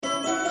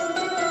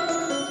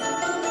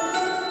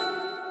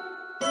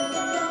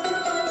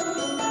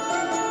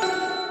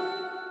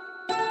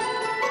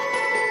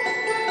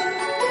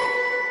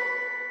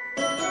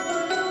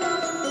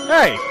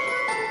Hey!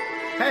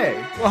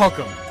 Hey!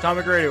 Welcome.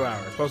 Atomic Radio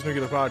Hour,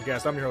 post-nuclear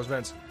podcast. I'm your host,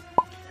 Vince.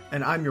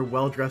 And I'm your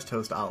well-dressed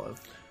host, Olive.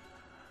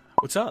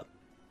 What's up?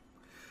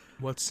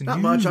 What's Not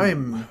new? much. I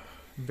am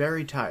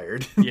very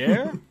tired.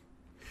 Yeah?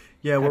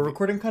 Yeah, we're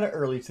recording kind of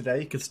early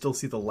today. You can still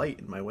see the light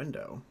in my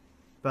window.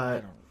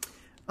 But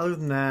other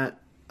than that,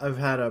 I've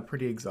had a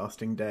pretty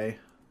exhausting day.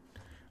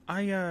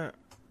 I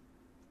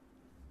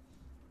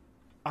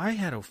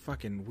had a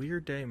fucking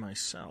weird day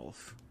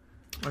myself.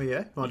 Oh yeah?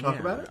 You want to talk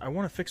about it? I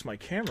want to fix my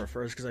camera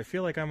first because I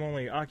feel like I'm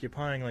only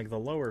occupying like the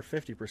lower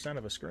 50%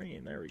 of a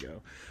screen. There we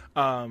go.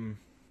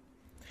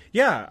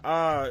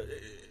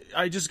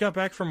 I just got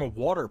back from a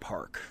water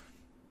park.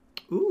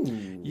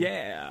 Ooh.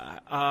 Yeah.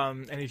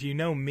 And if you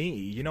know me,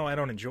 you know I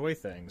don't enjoy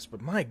things,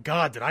 but my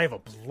God, did I have a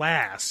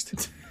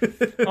blast.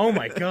 Oh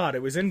my God,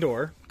 it was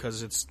indoor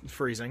because it's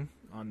freezing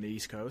on the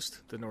East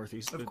Coast, the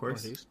Northeast. Of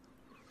course. Northeast.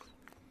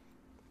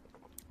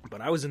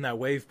 But I was in that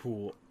wave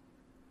pool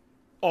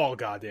all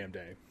goddamn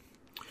day.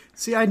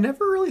 See, I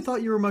never really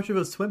thought you were much of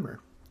a swimmer.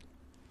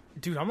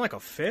 Dude, I'm like a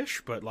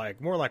fish, but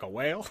like more like a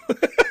whale.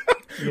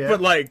 Yeah.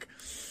 But like,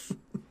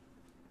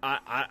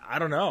 I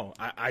don't know.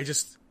 I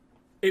just,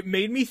 it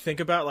made me think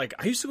about like,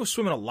 I used to go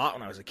swimming a lot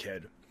when I was a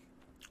kid.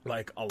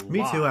 Like a lot.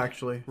 Me too,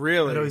 actually.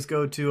 Really? I'd always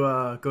go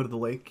to the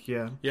lake,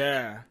 yeah.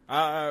 Yeah.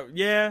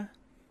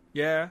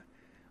 Yeah.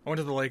 I went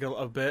to the lake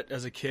a bit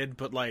as a kid,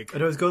 but like...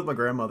 I'd always go with my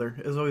grandmother.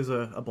 It was always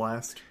a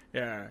blast.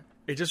 Yeah.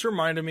 It just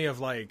reminded me of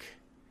like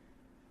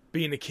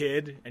being a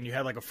kid and you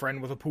had like a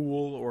friend with a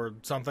pool or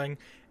something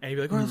and you'd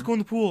be like, oh, let's go in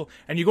the pool.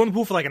 And you go in the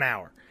pool for like an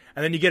hour.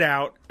 And then you get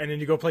out and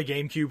then you go play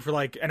GameCube for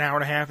like an hour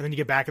and a half and then you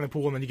get back in the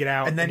pool and then you get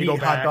out. And then you you go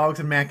eat back. hot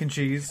dogs and mac and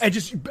cheese. And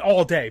just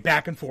all day,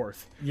 back and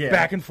forth. Yeah.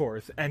 Back and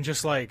forth. And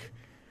just like...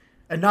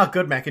 And not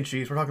good mac and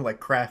cheese. We're talking like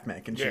Kraft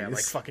mac and cheese. Yeah,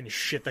 like fucking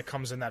shit that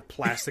comes in that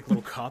plastic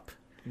little cup.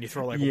 And you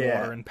throw like Yeah.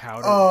 water and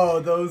powder.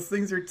 Oh, those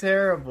things are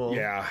terrible.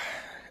 Yeah.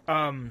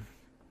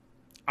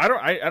 I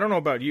don't know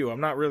about you. I'm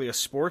not really a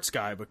sports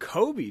guy, but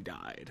Kobe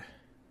died.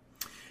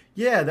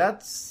 Yeah,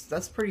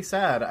 that's pretty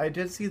sad. I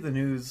did see the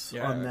news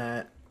on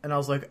that, and I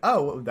was like,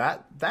 oh,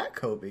 that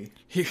Kobe.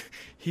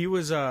 He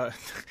was the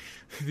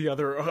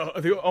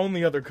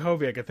only other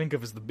Kobe I could think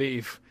of is the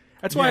Beef.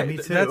 That's why me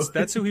too.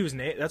 That's who he was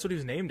that's what he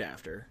was named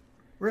after.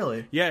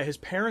 Really? Yeah, his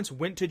parents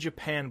went to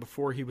Japan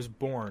before he was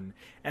born,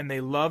 and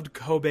they loved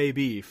Kobe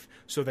beef,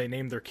 so they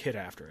named their kid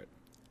after it.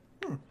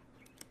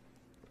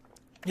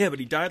 Yeah, but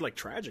he died like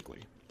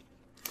tragically.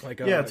 Like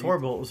yeah, it's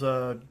horrible. It was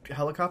a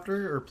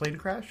helicopter or plane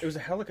crash. It was a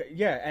helicopter.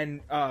 Yeah,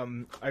 and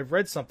I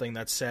read something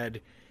that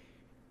said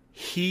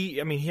he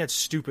had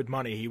stupid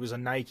money. He was a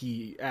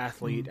Nike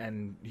athlete,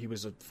 and he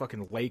was a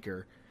fucking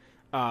Laker.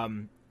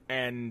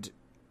 And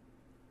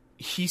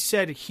he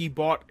said he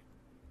bought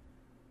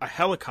a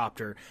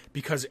helicopter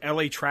because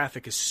LA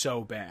traffic is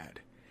so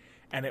bad.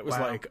 And it was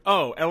like,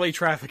 oh, LA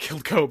traffic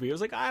killed Kobe. I was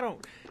like,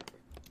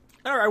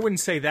 I wouldn't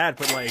say that,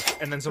 but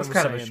like, and then someone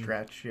That's was kind saying, of a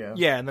stretch, yeah.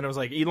 Yeah, and then it was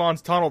like,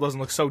 Elon's tunnel doesn't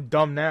look so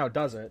dumb now,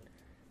 does it?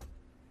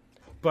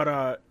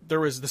 But there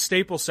was the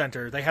Staples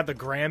Center. They had the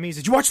Grammys.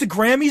 Did you watch the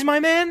Grammys, my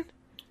man?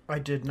 I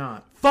did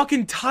not.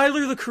 Fucking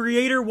Tyler, the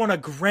Creator, won a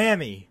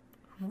Grammy.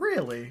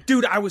 Really?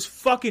 Dude, I was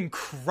fucking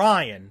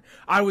crying.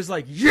 I was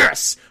like,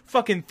 yes!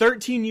 Fucking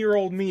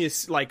 13-year-old me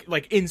is like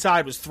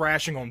inside was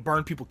thrashing on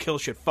burn people, kill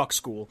shit, fuck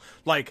school.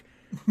 Like,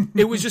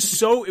 it was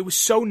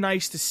so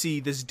nice to see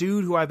this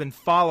dude who I've been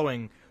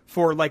following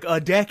for like a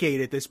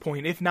decade at this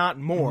point, if not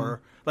more.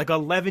 Like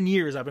 11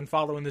 years I've been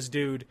following this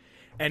dude.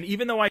 And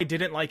even though I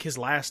didn't like his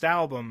last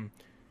album,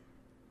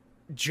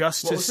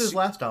 What was his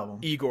last album?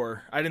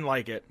 Igor, I didn't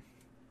like it.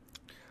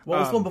 What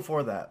was the one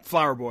before that?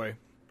 Flower Boy.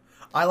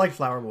 I liked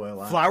Flower Boy a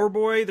lot. Flower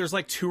Boy, there's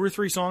like 2 or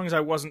 3 songs I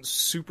wasn't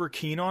super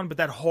keen on, but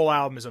that whole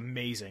album is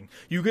amazing.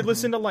 You could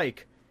listen to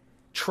like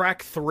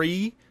track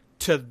 3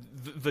 to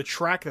the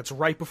track that's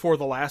right before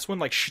the last one,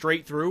 like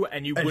straight through,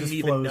 and you wouldn't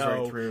even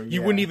know.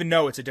 You wouldn't even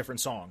know it's a different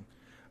song.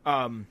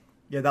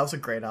 Yeah, that was a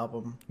great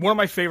album. One of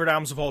my favorite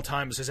albums of all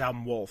time is his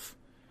album Wolf.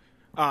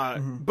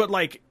 But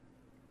like,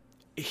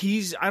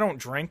 I don't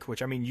drink,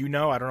 which I mean,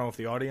 I don't know if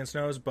the audience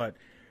knows, but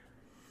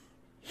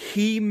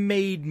he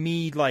made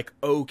me like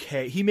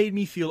okay. He made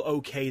me feel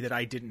okay that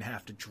I didn't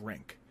have to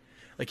drink.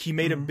 Like he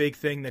made a big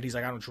thing that he's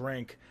like, I don't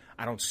drink,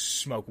 I don't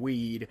smoke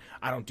weed,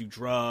 I don't do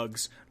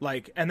drugs.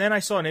 Like, and then I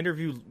saw an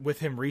interview with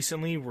him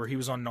recently where he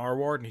was on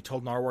Narwhal and he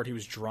told Narwhal he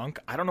was drunk.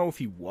 I don't know if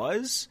he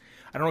was.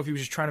 I don't know if he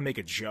was just trying to make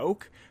a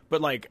joke, but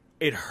like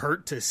it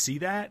hurt to see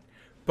that.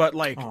 But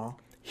like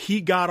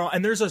he got on,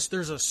 and there's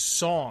a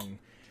song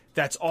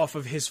that's off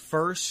of his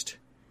first.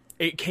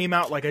 It came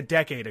out like a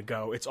decade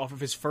ago. It's off of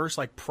his first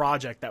like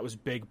project that was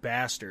Big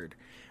Bastard.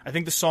 I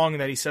think the song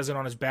that he says it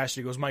on his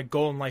Bastard, he goes, "My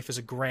goal in life is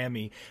a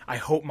Grammy. I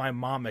hope my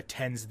mom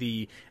attends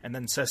thee," and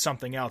then says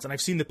something else. And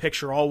I've seen the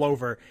picture all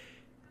over.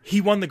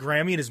 He won the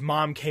Grammy and his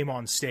mom came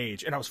on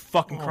stage, and I was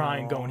fucking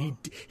crying, going,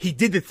 he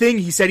did the thing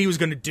he said he was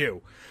going to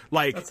do.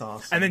 Like, that's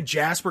awesome. And then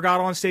Jasper got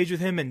on stage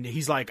with him, and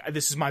he's like,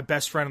 "This is my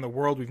best friend in the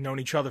world. We've known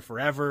each other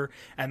forever."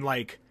 And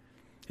like,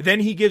 then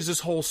he gives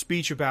this whole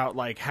speech about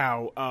like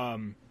how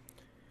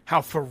how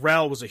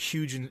Pharrell was a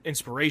huge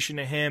inspiration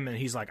to him, and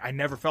he's like, I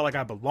never felt like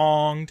I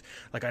belonged,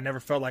 like I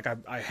never felt like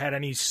I had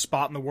any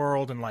spot in the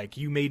world, and like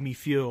you made me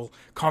feel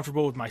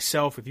comfortable with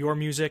myself with your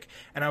music.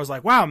 And I was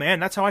like, wow, man,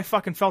 that's how I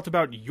fucking felt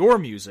about your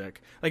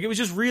music. Like, it was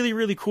just really,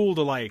 really cool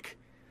to like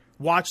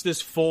watch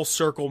this full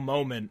circle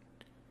moment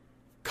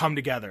come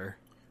together.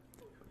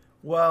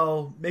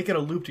 Well, make it a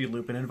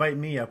loop-de-loop and invite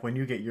me up when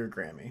you get your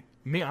Grammy.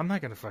 Me, I'm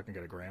not gonna fucking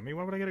get a Grammy.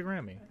 Why would I get a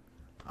Grammy?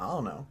 I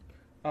don't know.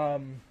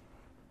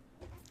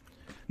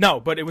 No,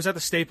 but it was at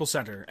the Staples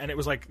Center, and it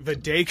was like the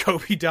day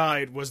Kobe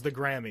died was the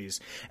Grammys.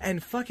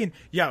 And fucking,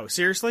 yo,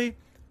 seriously,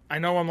 I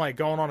know I'm like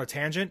going on a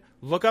tangent.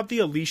 Look up the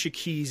Alicia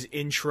Keys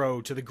intro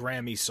to the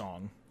Grammy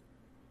song.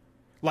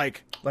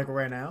 Like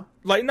right now?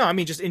 Like, no, I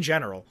mean just in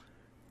general.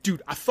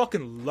 Dude, I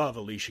fucking love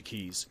Alicia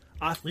Keys.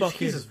 Alicia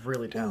Keys is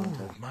really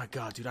talented. Oh my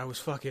god, dude, I was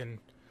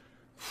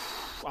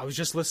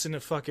just listening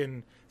to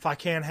fucking If I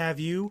Can't Have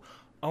You.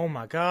 Oh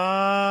my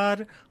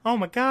god.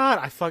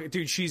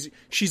 Dude, she's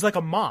like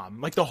a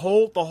mom. Like the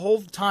whole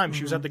time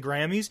she was at the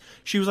Grammys,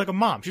 she was like a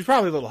mom. She was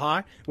probably a little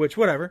high, which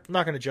whatever, I'm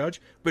not going to judge,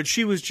 but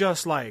she was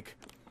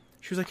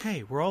like,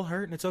 hey, we're all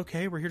hurt and it's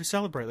okay. We're here to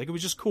celebrate. Like, it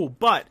was just cool.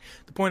 But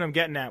the point I'm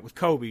getting at with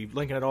Kobe,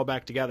 linking it all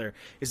back together,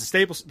 is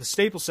the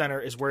Staples Center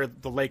is where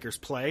the Lakers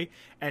play.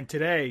 And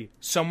today,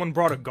 someone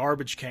brought a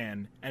garbage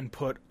can and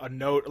put a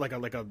note, like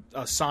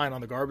a sign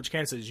on the garbage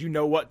can that says, "You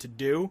know what to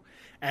do."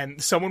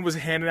 And someone was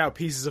handing out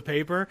pieces of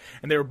paper,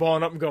 and they were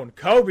balling up and going,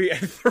 "Kobe,"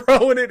 and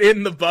throwing it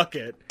in the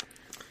bucket.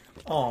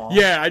 Aw.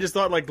 Yeah, I just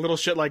thought like little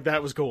shit like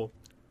that was cool.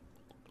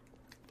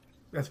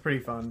 That's pretty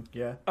fun,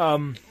 yeah.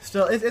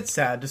 Still, it's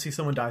sad to see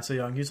someone die so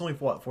young. He's only,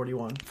 what,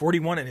 41?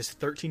 41, and his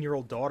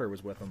 13-year-old daughter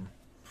was with him.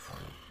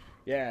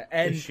 Yeah,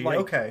 and is she like,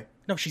 okay?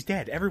 No, she's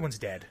dead. Everyone's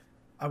dead.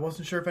 I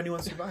wasn't sure if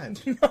anyone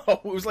survived. No,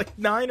 it was like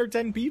 9 or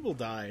 10 people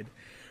died.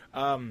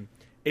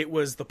 It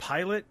was the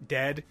pilot,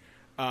 dead,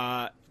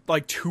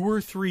 like 2 or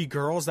 3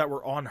 girls that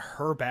were on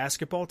her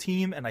basketball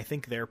team, and I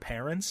think their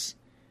parents.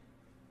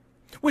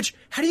 Which,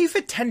 how do you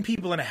fit 10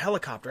 people in a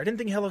helicopter? I didn't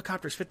think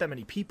helicopters fit that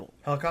many people.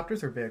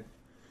 Helicopters are big.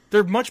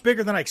 They're much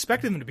bigger than I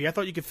expected them to be. I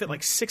thought you could fit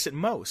like 6 at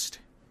most.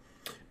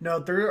 No,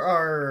 there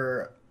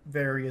are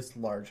various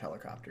large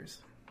helicopters.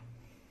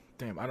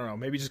 Damn, I don't know.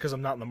 Maybe just because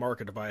I'm not in the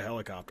market to buy a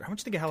helicopter. How much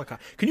do you think a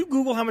helicopter... Can you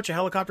Google how much a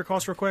helicopter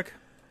costs real quick?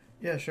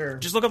 Yeah, sure.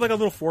 Just look up like a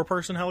little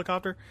 4-person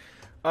helicopter.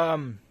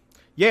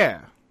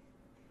 Yeah.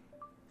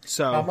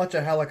 So... How much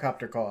a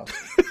helicopter costs?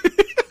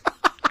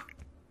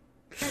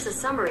 Here's a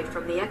summary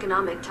from the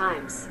Economic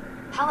Times.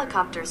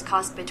 Helicopters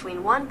cost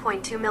between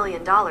 $1.2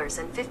 million and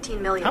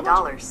 $15 million.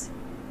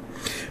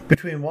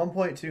 Between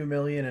 $1.2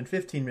 million and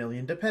 $15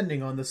 million,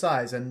 depending on the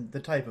size and the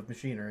type of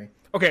machinery.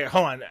 Okay,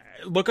 hold on.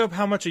 Look up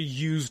how much a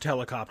used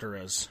helicopter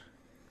is.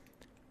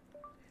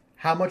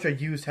 How much a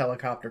used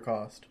helicopter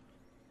cost?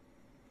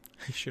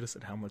 I should have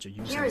said how much a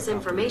used Here is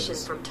information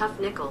from Tough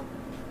Nickel.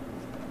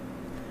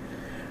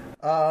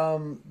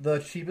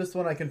 The cheapest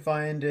one I can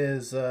find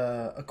is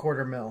a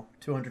 $250,000.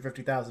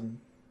 $250,000.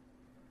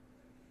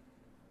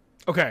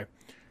 Okay.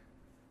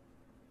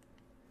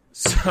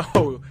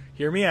 So,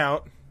 hear me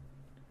out.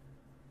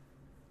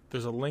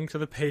 There's a link to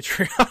the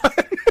Patreon.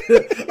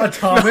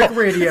 Atomic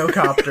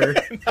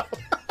Radiocopter.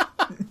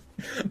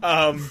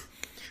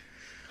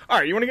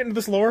 Alright, you want to get into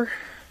this lore?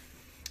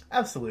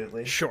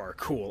 Absolutely. Sure,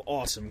 cool,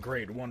 awesome,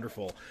 great,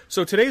 wonderful.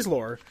 So today's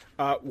lore,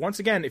 once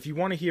again, if you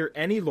want to hear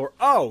any lore...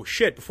 Oh,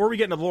 shit, before we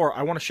get into the lore,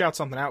 I want to shout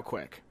something out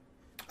quick.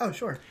 Oh,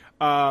 sure.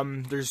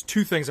 There's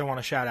 2 things I want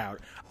to shout out.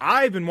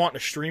 I've been wanting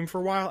to stream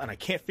for a while, and I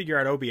can't figure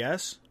out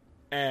OBS,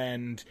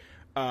 and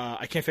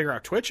I can't figure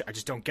out Twitch. I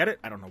just don't get it.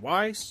 I don't know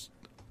why.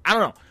 I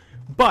don't know.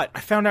 But I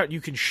found out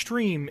you can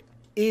stream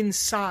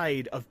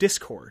inside of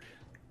Discord.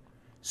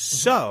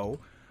 So,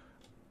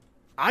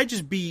 I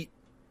just beat,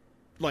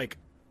 like,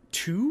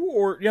 2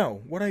 or...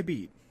 No, what'd I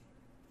beat?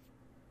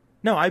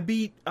 No, I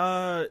beat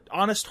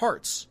Honest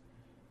Hearts.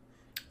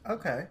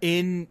 Okay.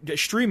 In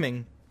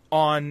streaming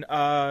on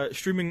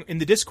streaming in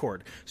the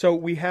Discord. So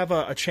we have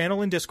a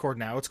channel in Discord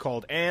now. It's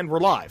called And We're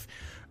Live.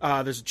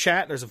 There's a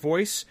chat, there's a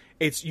voice.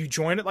 It's you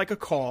join it like a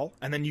call,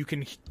 and then you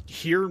can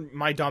hear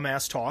my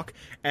dumbass talk,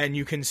 and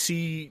you can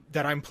see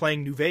that I'm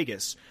playing New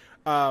Vegas.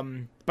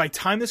 By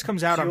time this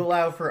comes out, do you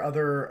allow for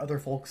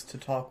other folks to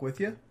talk with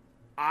you?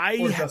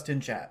 Or just in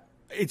chat?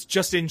 It's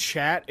just in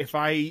chat. If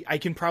I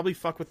can probably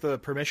fuck with the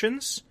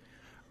permissions.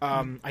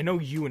 I know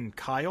you and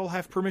Kyle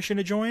have permission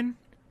to join,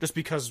 just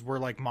because we're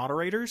like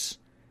moderators.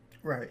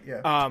 Right,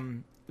 yeah.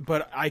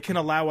 But I can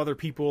allow other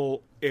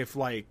people if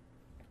I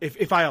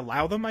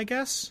allow them, I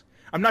guess.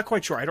 I'm not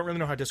quite sure. I don't really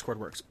know how Discord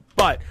works.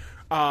 But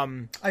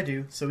I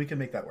do, so we can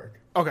make that work.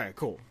 Okay,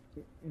 cool.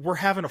 We're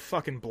having a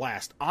fucking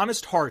blast.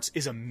 Honest Hearts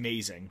is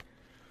amazing.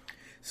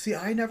 See,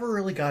 I never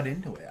really got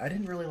into it. I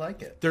didn't really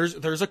like it.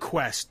 There's a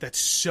quest that's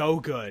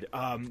so good.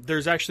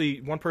 There's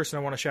actually one person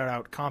I want to shout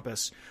out,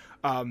 Compass.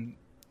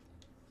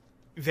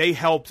 they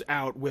helped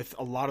out with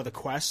a lot of the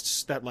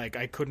quests that like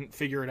I couldn't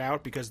figure it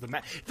out because the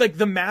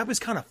map is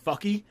kind of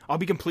fucky. I'll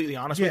be completely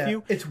honest with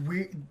you. It's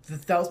weird.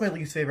 That was my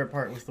least favorite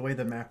part, was the way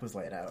the map was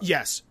laid out.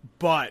 Yes,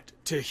 but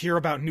to hear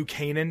about New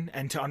Canaan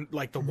and to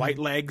like the White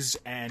Legs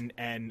and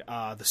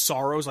the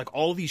Sorrows, like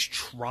all of these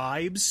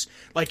tribes,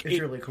 like it's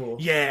really cool.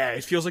 Yeah,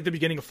 it feels like the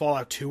beginning of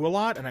Fallout 2 a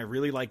lot, and I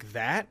really like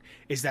that.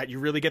 Is that you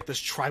really get this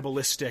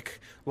tribalistic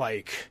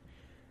like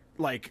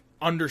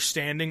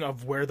understanding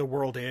of where the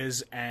world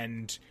is,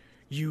 and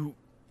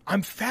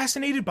I'm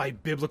fascinated by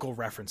biblical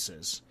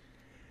references.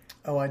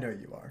 Oh, I know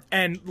you are.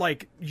 And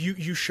like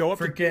you show up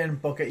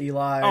freaking Book of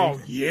Eli. Oh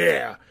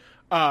yeah.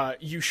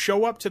 You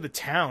show up to the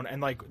town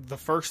and like the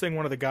first thing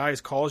one of the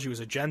guys calls you is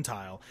a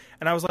Gentile.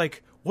 And I was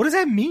like, what does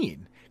that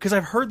mean? Because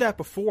I've heard that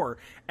before,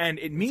 and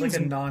it means it's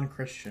like a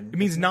non-Christian. It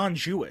means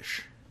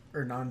non-Jewish.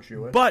 Or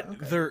non-Jewish. But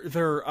okay.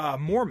 they're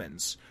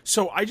Mormons.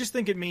 So I just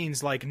think it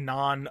means like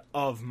non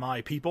of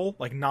my people,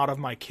 like not of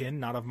my kin,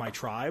 not of my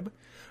tribe.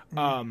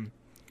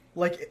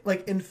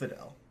 Like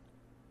infidel.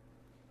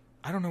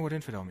 I don't know what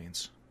infidel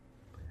means.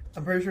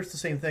 I'm pretty sure it's the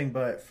same thing,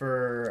 but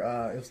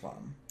for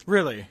Islam.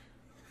 Really?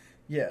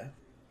 Yeah.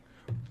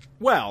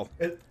 Well,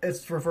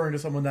 it's referring to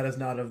someone that is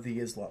not of the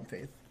Islam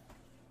faith.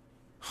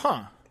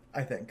 Huh.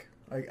 I think.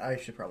 I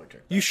should probably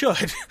check that. You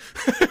should.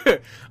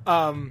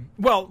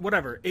 Well,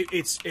 whatever.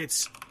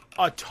 It's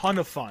a ton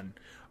of fun.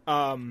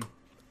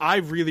 I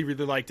really,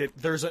 really liked it.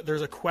 There's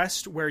a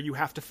quest where you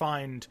have to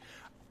find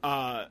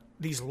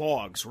these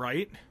logs,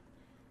 right?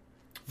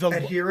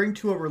 Adhering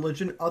to a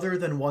religion other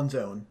than one's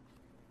own.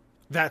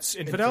 That's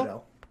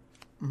infidel?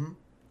 Mm-hmm.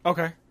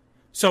 Okay.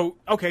 So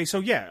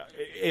yeah,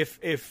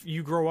 if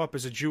you grow up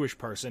as a Jewish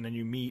person and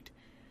you meet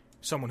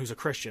someone who's a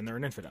Christian, they're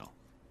an infidel.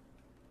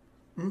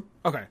 Mm-hmm.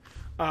 Okay.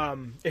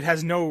 It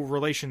has no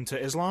relation to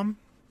Islam?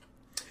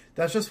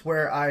 That's just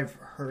where I've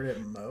heard it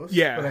most.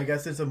 Yeah. But I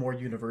guess it's a more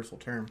universal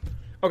term.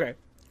 Okay.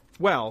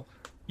 Well,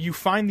 you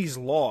find these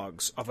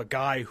logs of a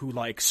guy who,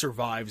 like,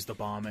 survives the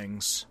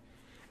bombings.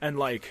 And,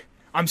 like,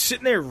 I'm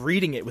sitting there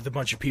reading it with a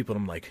bunch of people,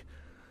 and I'm like,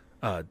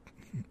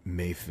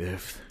 May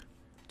 5th,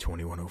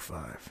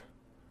 2105.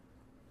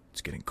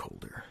 It's getting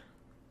colder.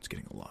 It's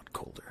getting a lot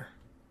colder.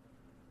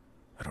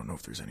 I don't know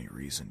if there's any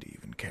reason to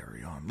even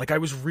carry on. Like, I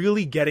was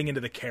really getting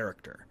into the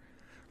character.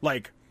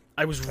 Like,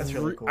 I was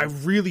really cool. I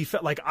really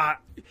felt like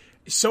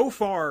so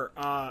far,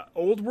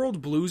 Old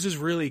World Blues is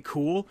really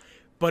cool,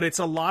 but it's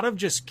a lot of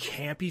just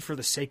campy for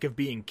the sake of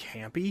being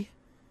campy.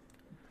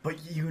 But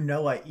you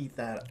know I eat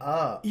that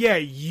up. Yeah,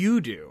 you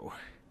do.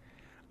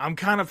 I'm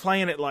kind of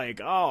playing it like,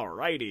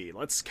 alrighty,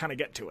 let's kind of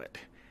get to it.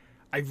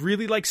 I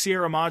really like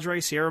Sierra Madre.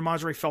 Sierra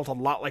Madre felt a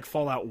lot like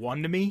Fallout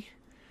 1 to me,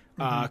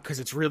 because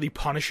it's really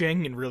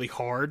punishing and really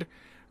hard.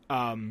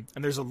 And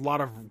there's a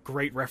lot of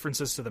great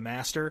references to the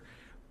Master.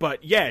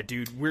 But yeah,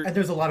 dude, and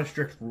there's a lot of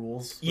strict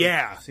rules.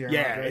 Yeah,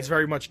 it's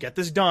very much get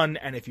this done,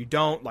 and if you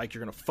don't, like,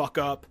 you're gonna fuck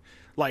up.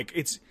 Like,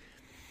 it's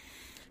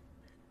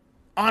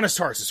Honest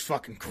Hearts is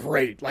fucking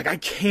great. Like, I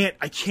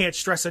can't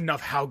stress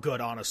enough how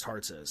good Honest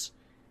Hearts is.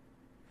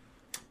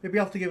 Maybe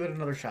I'll have to give it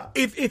another shot.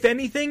 If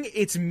anything,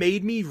 it's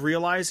made me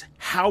realize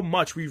how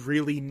much we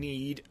really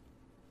need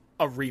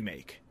a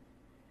remake,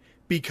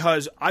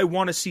 because I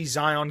want to see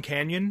Zion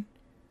Canyon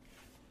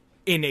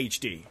in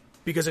HD.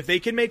 Because if they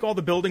can make all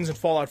the buildings in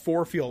Fallout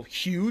 4 feel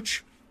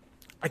huge,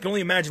 I can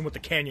only imagine what the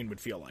canyon would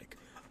feel like.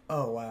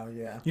 Oh, wow,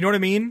 yeah. You know what I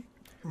mean?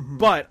 Mm-hmm.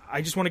 But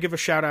I just want to give a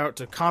shout out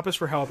to Compass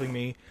for helping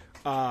me.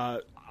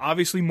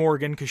 Obviously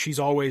Morgan, because she's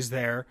always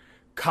there.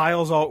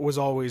 Kyle's was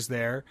always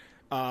there.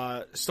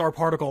 Star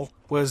Particle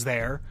was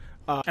there.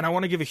 And I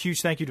want to give a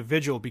huge thank you to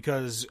Vigil,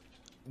 because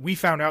we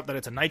found out that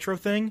it's a Nitro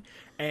thing,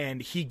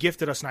 and he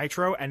gifted us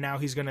Nitro, and now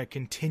he's going to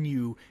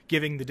continue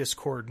giving the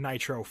Discord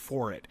Nitro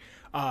for it.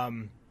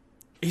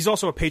 He's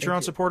also a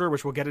Patreon supporter,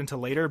 which we'll get into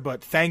later,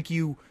 but thank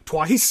you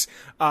twice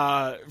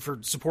for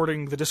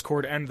supporting the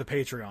Discord and the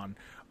Patreon.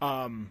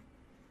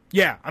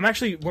 Yeah, I'm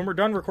actually, when we're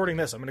done recording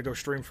this, I'm going to go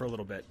stream for a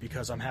little bit,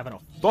 because I'm having a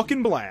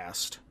fucking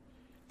blast.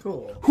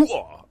 Cool.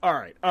 Hoo-ah! All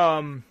right.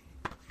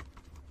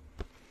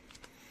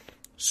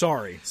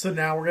 Sorry. So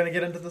now we're going to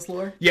get into this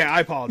lore? Yeah,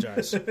 I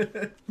apologize.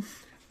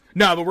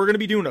 No, but we're going to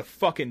be doing a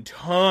fucking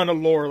ton of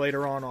lore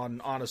later on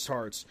Honest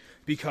Hearts,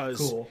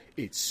 because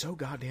it's so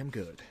goddamn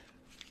good.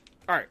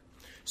 All right.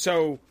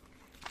 So,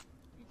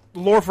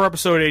 lore for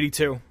episode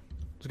 82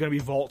 is going to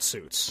be vault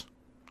suits.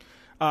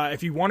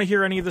 If you want to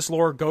hear any of this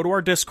lore, go to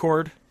our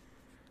Discord,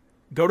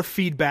 go to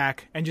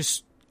feedback, and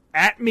just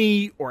at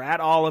me or at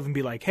Olive and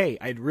be like, hey,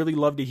 I'd really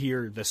love to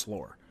hear this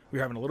lore.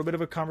 We're having a little bit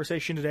of a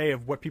conversation today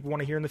of what people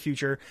want to hear in the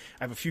future.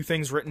 I have a few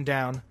things written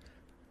down.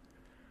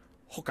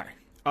 Okay.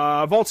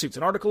 Vault suits,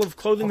 an article of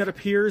clothing that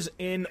appears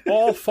in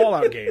all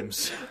Fallout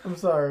games. I'm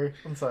sorry.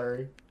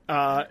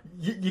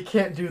 You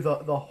can't do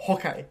the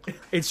Hawkeye.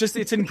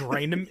 It's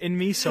ingrained in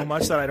me so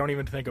much that I don't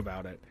even think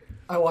about it.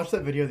 I watched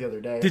that video the other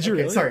day. Did you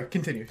really? Sorry,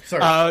 continue.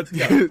 Sorry.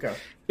 Go.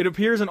 It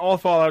appears in all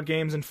Fallout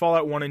games. In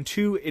Fallout 1 and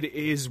 2, it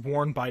is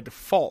worn by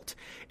default.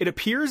 It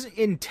appears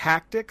in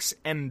Tactics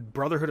and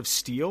Brotherhood of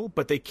Steel,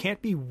 but they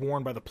can't be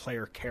worn by the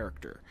player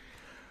character.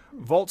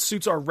 Vault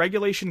suits are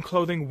regulation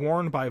clothing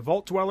worn by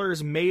vault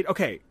dwellers made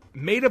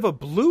of a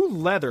blue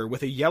leather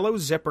with a yellow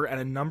zipper and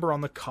a number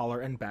on the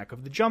collar and back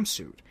of the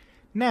jumpsuit.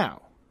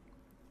 Now,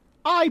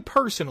 I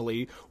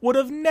personally would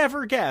have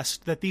never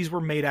guessed that these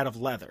were made out of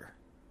leather.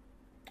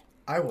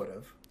 I would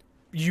have.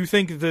 You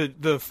think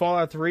the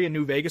Fallout 3 and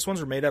New Vegas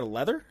ones were made out of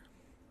leather?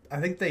 I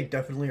think they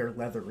definitely are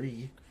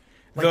leathery.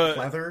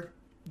 Leather?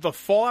 The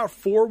Fallout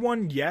 4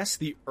 one, yes.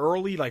 The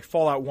early,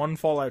 Fallout 1,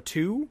 Fallout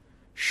 2,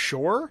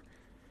 sure.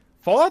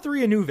 Fallout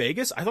 3 and New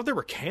Vegas, I thought they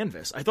were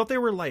canvas. I thought they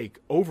were,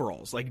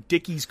 overalls, like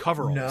Dickies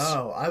coveralls.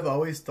 No, I've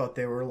always thought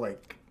they were,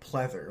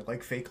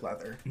 pleather, fake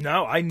leather.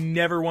 No, I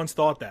never once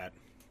thought that.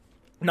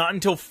 Not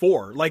until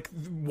 4.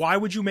 Why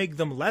would you make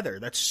them leather?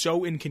 That's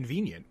so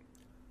inconvenient.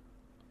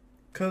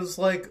 Because,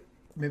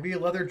 maybe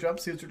leather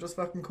jumpsuits are just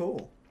fucking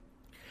cool.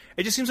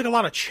 It just seems like a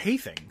lot of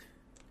chafing.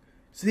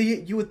 See,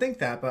 you would think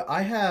that, but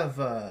I have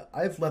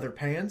leather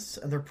pants,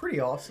 and they're pretty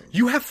awesome.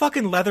 You have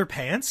fucking leather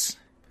pants?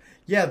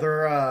 Yeah,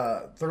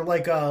 they're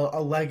like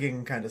a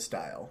legging kind of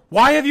style.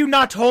 Why have you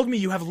not told me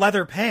you have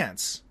leather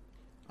pants?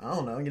 I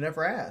don't know, you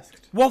never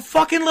asked. Well,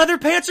 fucking leather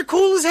pants are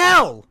cool as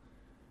hell!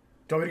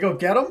 Do you want me to go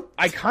get them?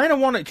 I kind of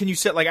want to... Can you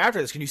after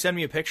this, can you send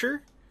me a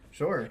picture?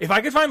 Sure. If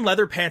I could find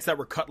leather pants that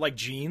were cut like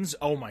jeans,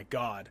 oh my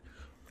god.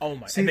 Oh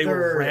my... See, and they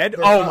were red?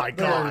 Oh my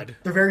god.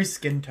 They're very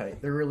skin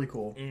tight. They're really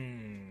cool.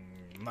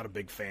 I'm not a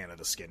big fan of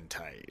the skin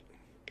tight.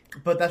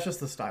 But that's just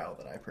the style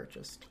that I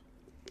purchased.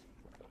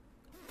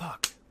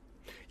 Fuck.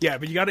 Yeah,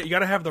 but you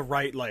gotta have the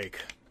right,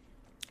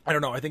 I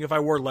don't know, I think if I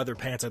wore leather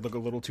pants, I'd look a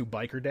little too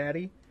biker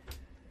daddy.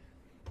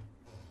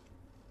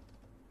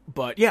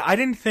 But, yeah, I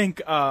didn't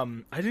think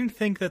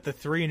that the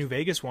 3 New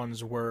Vegas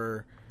ones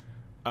were,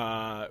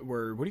 what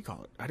do you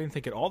call it? I didn't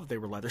think at all that they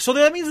were leather. So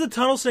that means the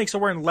tunnel snakes are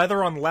wearing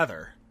leather on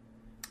leather.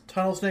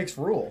 Tunnel snakes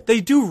rule. They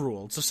do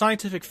rule. It's a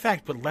scientific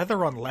fact, but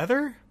leather on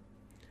leather?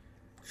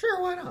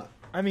 Sure, why not?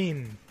 I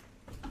mean...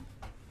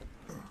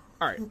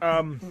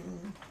 Alright,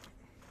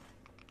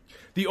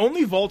 the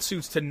only vault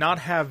suits to not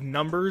have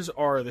numbers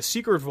are the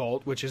Secret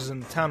Vault, which is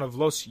in the town of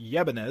Los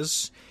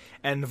Yebenes,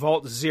 and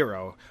Vault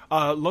Zero.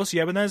 Los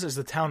Yebenes is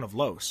the town of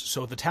Los,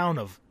 so the town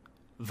of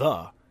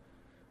the.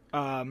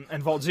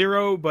 And Vault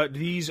Zero, but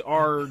these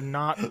are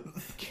not...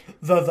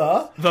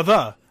 The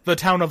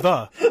town of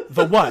the.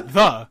 The what?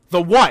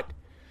 The what?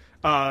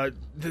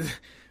 The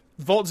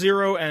Vault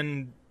Zero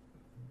and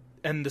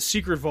the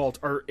Secret Vault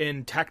are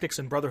in Tactics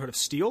and Brotherhood of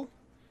Steel.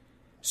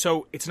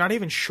 So it's not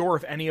even sure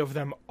if any of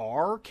them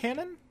are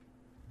canon. You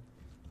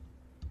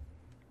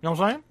know what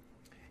I'm saying?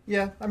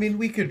 Yeah, I mean,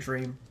 we could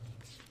dream.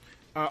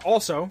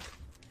 Also,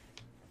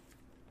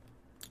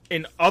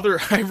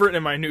 I've written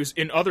in my news,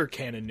 in other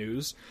canon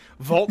news,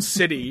 Vault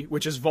City,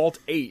 which is Vault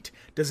 8,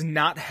 does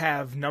not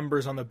have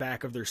numbers on the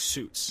back of their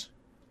suits.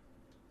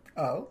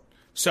 Oh.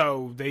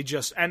 So they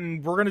just,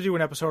 and we're going to do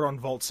an episode on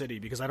Vault City,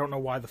 because I don't know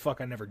why the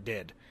fuck I never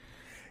did.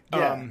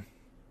 Yeah.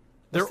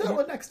 Let's do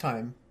it next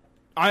time.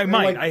 I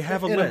might. I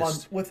have a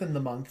list. Within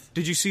the month.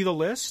 Did you see the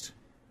list?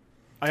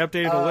 I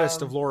updated a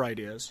list of lore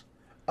ideas.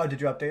 Oh,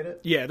 did you update it?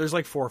 Yeah, there's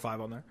 4 or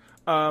 5 on there.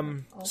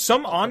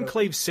 Some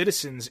Enclave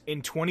citizens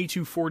in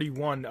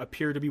 2241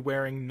 appear to be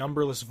wearing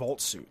numberless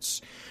vault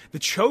suits. The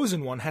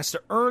Chosen One has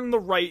to earn the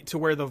right to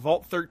wear the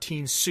Vault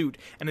 13 suit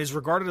and is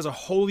regarded as a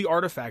holy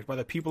artifact by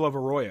the people of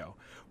Arroyo.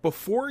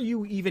 Before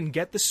you even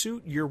get the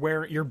suit,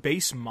 your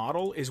base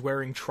model is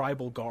wearing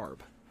tribal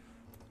garb.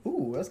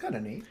 Ooh, that's kind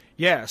of neat.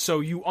 Yeah, so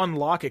you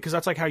unlock it, because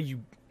that's how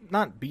you,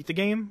 not beat the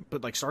game,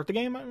 but start the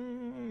game,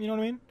 you know what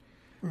I mean?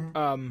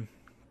 Mm-hmm.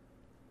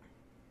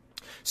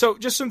 So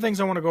just some things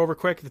I want to go over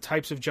quick, the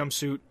types of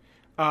jumpsuit.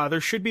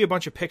 There should be a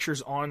bunch of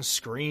pictures on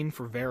screen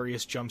for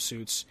various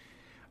jumpsuits.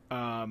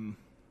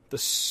 The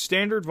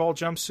standard Vault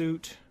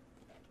jumpsuit...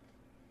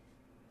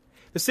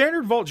 The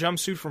standard Vault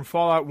jumpsuit from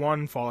Fallout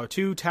 1, Fallout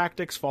 2,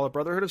 Tactics, Fallout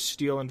Brotherhood of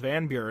Steel, and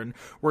Van Buren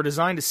were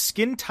designed as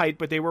skin-tight,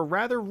 but they were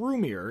rather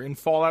roomier in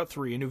Fallout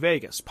 3 and New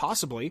Vegas,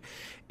 possibly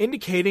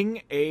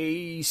indicating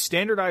a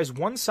standardized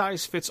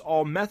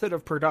one-size-fits-all method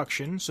of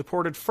production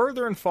supported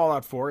further in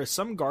Fallout 4, as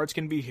some guards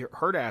can be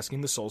heard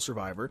asking the sole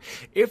survivor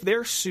if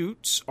their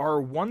suits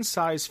are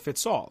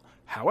one-size-fits-all.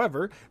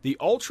 However, the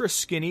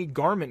ultra-skinny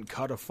garment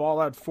cut of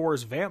Fallout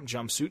 4's Vamp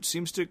jumpsuit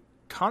seems to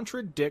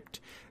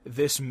contradict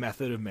this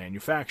method of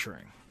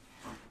manufacturing.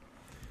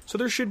 So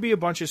there should be a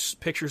bunch of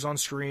pictures on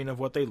screen of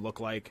what they look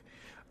like.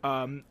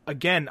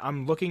 Again,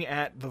 I'm looking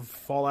at the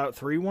Fallout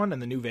 3 one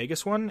and the New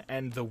Vegas one,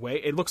 and the way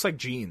it looks like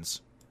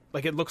jeans.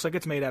 It looks like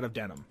it's made out of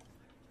denim.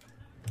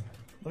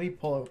 Let me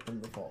pull open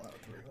the Fallout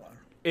 3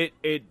 one.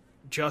 It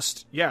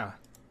just, yeah.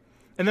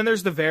 And then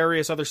there's the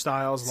various other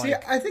styles. See,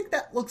 I think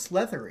that looks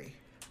leathery.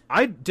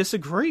 I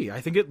disagree.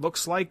 I think it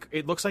looks like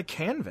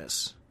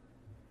canvas.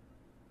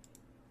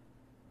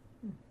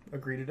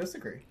 Agree to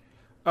disagree.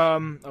 I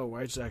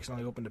just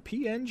accidentally opened a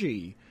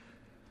PNG.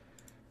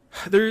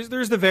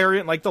 There's the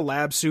variant, like the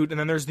lab suit, and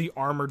then there's the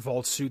armored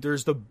vault suit.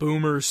 There's the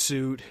boomer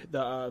suit,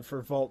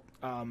 for Vault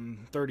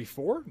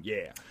 34.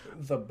 Yeah.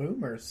 The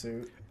boomer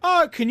suit?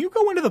 Can you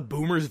go into the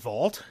boomer's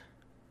vault?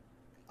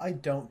 I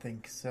don't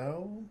think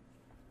so.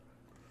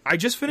 I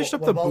just finished up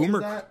What the vault is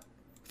Boomer that?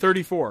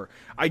 34.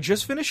 I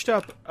just finished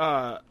up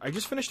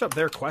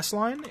their quest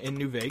line in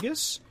New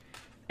Vegas,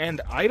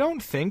 and I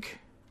don't think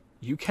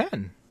you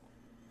can.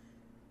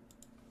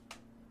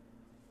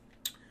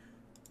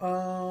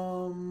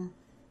 I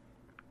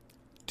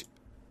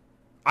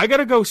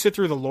gotta go sit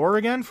through the lore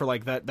again for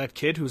like that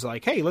kid who's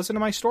like, hey, listen to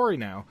my story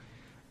now.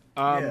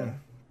 Yeah.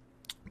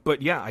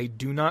 But yeah, I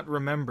do not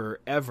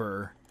remember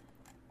ever.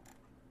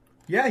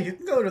 Yeah, you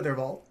can go to their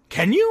vault.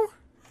 Can you?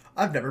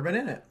 I've never been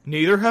in it.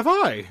 Neither have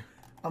I.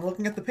 I'm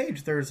looking at the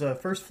page. There's a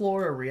first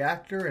floor, a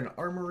reactor, an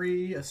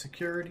armory, a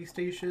security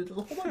station. There's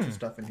a whole bunch of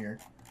stuff in here.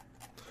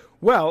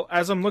 Well,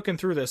 as I'm looking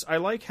through this, I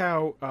like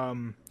how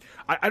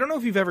I don't know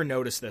if you've ever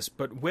noticed this,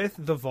 but with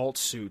the vault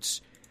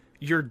suits,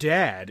 your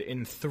dad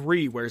in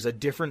 3 wears a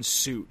different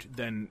suit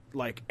than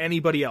like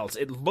anybody else.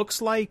 It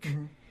looks like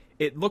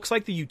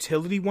the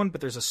utility one,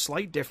 but there's a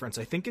slight difference.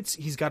 I think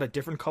he's got a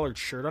different colored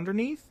shirt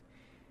underneath.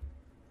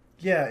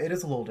 Yeah, it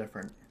is a little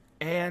different.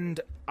 And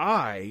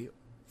I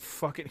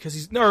fucking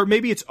or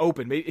maybe it's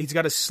open. Maybe he's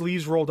got his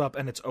sleeves rolled up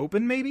and it's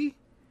open. Maybe.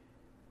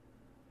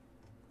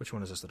 Which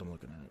one is this that I'm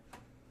looking at?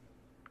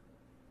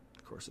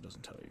 Of course, it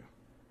doesn't tell you.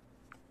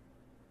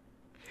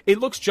 It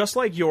looks just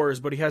like yours,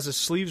 but he has his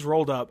sleeves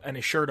rolled up and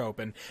his shirt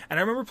open. And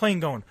I remember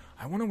going,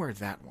 I want to wear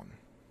that one.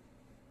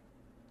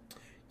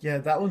 Yeah,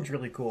 that one's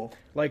really cool.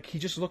 Like, he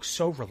just looks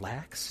so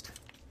relaxed.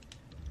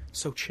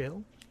 So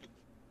chill.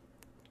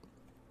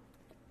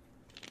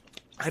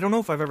 I don't know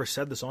if I've ever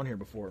said this on here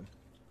before,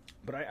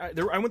 but I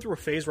went through a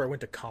phase where I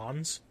went to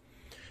cons.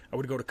 I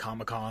would go to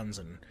Comic-Cons,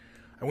 and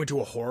I went to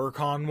a horror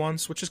con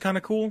once, which is kind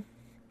of cool.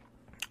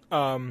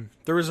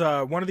 There was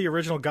one of the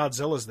original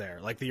Godzillas there,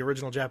 like the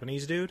original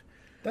Japanese dude.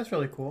 That's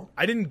really cool.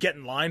 I didn't get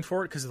in line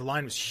for it because the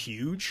line was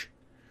huge,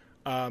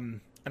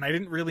 and I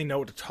didn't really know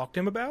what to talk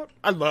to him about.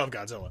 I love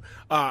Godzilla.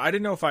 I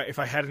didn't know if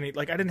I had any,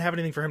 like, I didn't have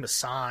anything for him to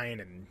sign,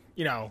 and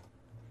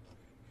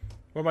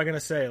what am I gonna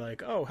say?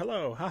 Like, oh,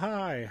 hello,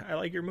 hi, I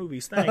like your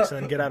movies, thanks,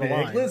 and then get out of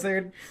line. Big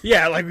lizard.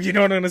 Yeah, like, you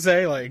know what I'm gonna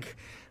say? Like,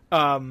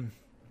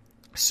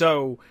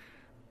 so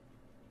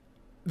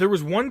there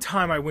was one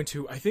time I went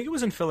to, I think it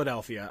was in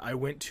Philadelphia, I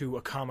went to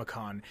a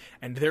Comic-Con,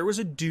 and there was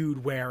a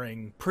dude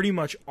wearing pretty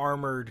much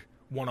armored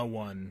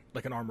 101,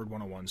 like an armored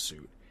 101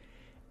 suit.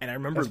 And I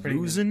remember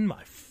losing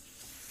my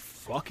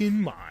fucking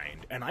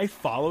mind, and I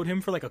followed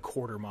him for like a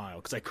quarter mile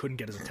because I couldn't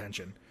get his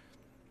attention.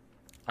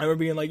 I remember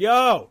being like,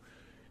 yo,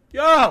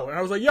 and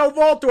I was like, yo,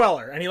 Vault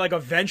Dweller, and he like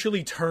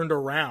eventually turned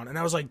around, and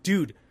I was like,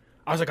 dude,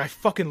 I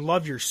fucking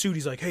love your suit.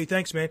 He's like, hey,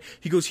 thanks, man.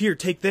 He goes, here,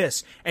 take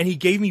this, and he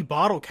gave me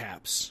bottle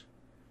caps.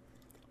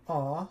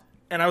 Aw.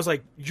 And I was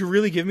like, you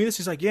really give me this?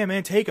 He's like, yeah,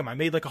 man, take them. I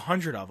made like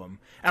 100 of them.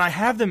 And I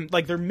have them,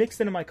 like, they're mixed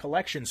into my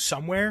collection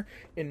somewhere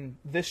in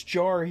this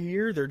jar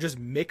here. They're just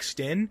mixed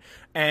in.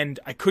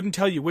 And I couldn't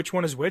tell you which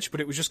one is which, but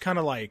it was just kind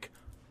of like,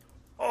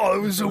 oh,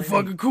 it was so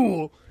fucking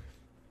cool.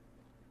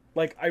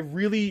 Like, I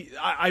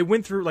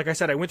went through, like I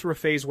said, I went through a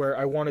phase where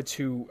I wanted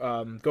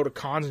to go to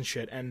cons and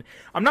shit. And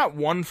I'm not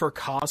one for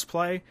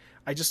cosplay.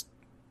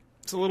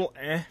 It's a little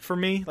for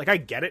me. Like, I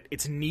get it.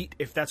 It's neat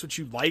if that's what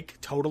you like,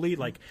 totally.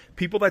 Like,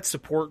 people that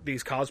support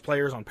these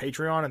cosplayers on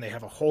Patreon and they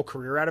have a whole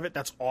career out of it,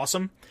 that's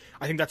awesome.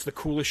 I think that's the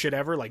coolest shit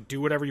ever. Like, do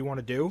whatever you want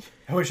to do.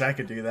 I wish I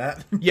could do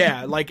that.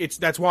 Yeah, like,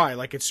 that's why.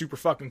 Like, it's super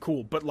fucking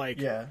cool. But,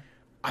 like, yeah,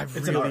 I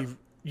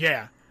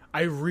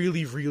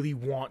really, really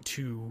want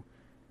to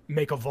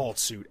make a Vault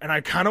suit. And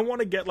I kind of want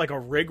to get, like, a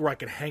rig where I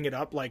can hang it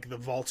up like the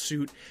Vault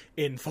suit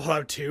in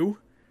Fallout 2.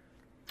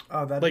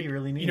 Oh, that'd like, be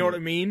really neat. You know what I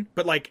mean?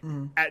 But, like,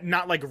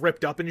 not, like,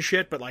 ripped up and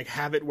shit, but, like,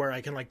 have it where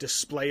I can, like,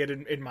 display it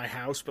in my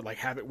house, but, like,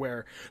 have it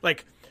where,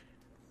 like,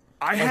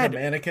 I had... a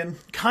mannequin?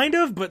 Kind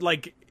of, but,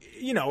 like,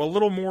 a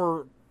little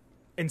more,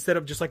 instead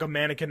of just, like, a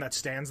mannequin that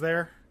stands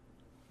there.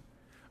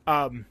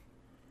 I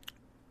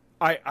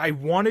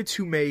wanted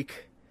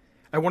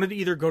to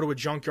either go to a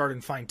junkyard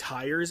and find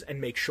tires and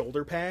make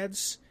shoulder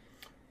pads.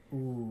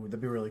 Ooh,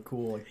 that'd be really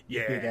cool. Like,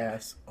 yeah. Big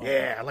ass. Oh.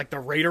 Yeah, like the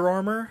Raider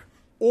armor.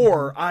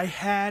 Or I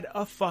had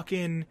a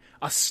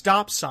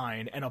stop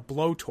sign and a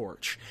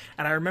blowtorch.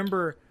 And I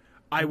remember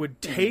I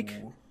would take,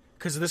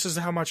 because this is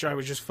how much I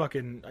just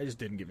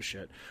didn't give a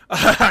shit.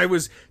 I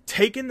was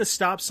taking the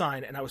stop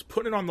sign and I was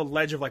putting it on the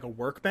ledge of like a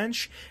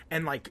workbench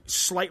and like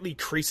slightly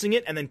creasing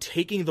it and then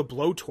taking the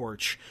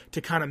blowtorch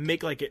to kind of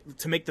make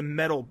to make the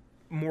metal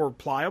more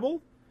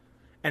pliable.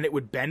 And it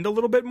would bend a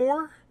little bit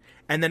more.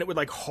 And then it would,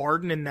 like,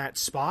 harden in that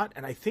spot.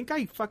 And I think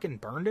I fucking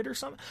burned it or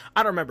something.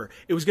 I don't remember.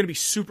 It was going to be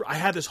super... I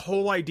had this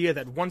whole idea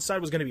that one side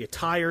was going to be a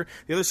tire.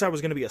 The other side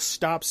was going to be a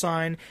stop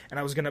sign.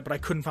 And but I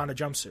couldn't find a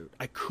jumpsuit.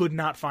 I could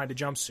not find a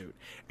jumpsuit.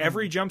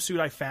 Every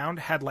jumpsuit I found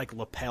had, like,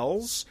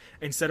 lapels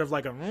instead of,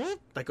 like,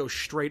 that goes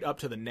straight up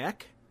to the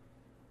neck.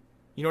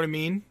 You know what I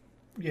mean?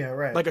 Yeah,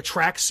 right. Like a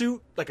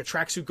tracksuit. Like a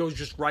tracksuit goes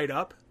just right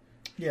up.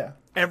 Yeah.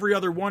 Every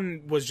other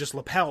one was just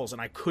lapels.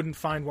 And I couldn't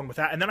find one with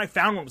that. And then I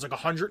found one. It was, like,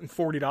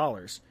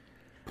 $140.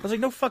 I was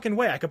like, no fucking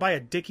way. I could buy a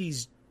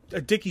Dickies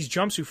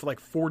jumpsuit for like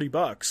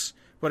 $40,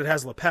 but it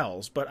has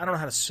lapels. But I don't know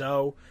how to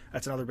sew.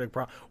 That's another big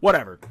problem.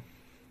 Whatever.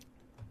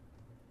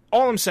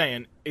 all I'm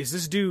saying is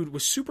this dude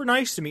was super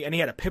nice to me, and he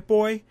had a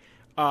Pip-Boy,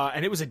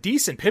 and it was a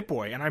decent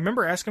Pip-Boy. And I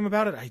remember asking him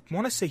about it. I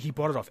want to say he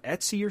bought it off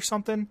Etsy or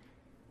something.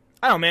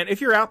 I don't know, man.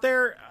 If you're out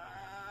there,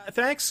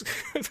 thanks.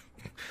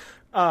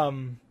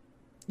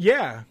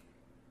 Yeah,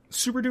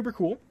 super duper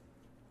cool.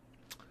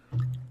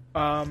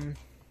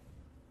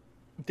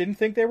 Didn't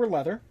think they were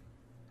leather.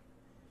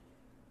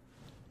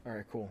 All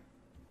right, cool.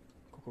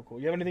 Cool.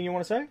 You have anything you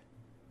want to say?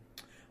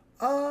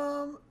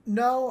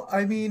 No.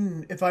 I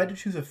mean, if I had to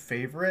choose a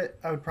favorite,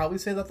 I would probably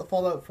say that the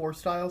Fallout 4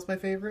 style is my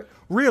favorite.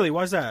 Really?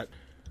 Why's that?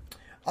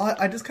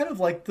 I just kind of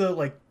like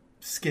the,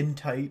 skin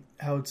tight,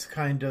 how it's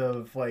kind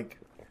of,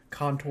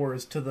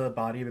 contours to the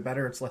body a bit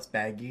better. It's less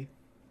baggy.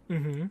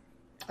 Mm-hmm.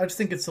 I just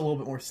think it's a little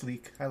bit more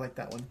sleek. I like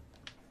that one.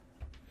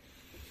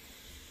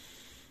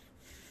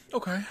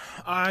 Okay.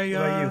 What about you?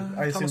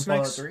 I assume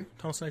Fallout 3?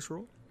 Tunnel Snakes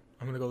rule.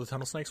 I'm going to go with the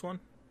Tunnel Snakes one.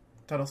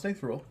 Tunnel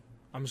Snakes rule.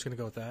 I'm just going to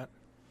go with that.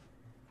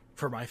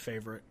 For my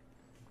favorite.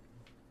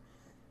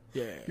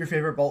 Yeah. Your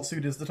favorite vault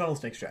suit is the Tunnel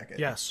Snakes jacket.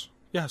 Yes.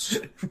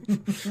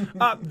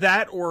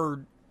 That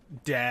or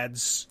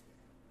Dad's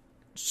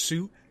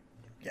suit.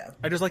 Yeah.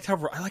 I just like how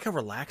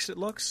relaxed it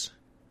looks.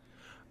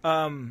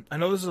 I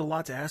know this is a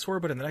lot to ask for,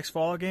 but in the next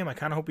Fallout game, I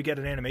kind of hope we get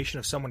an animation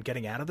of someone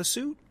getting out of the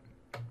suit.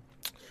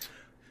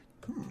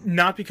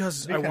 Not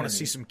because I want to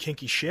see some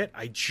kinky shit.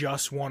 I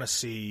just want to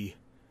see...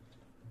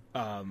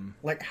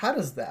 how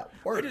does that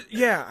work?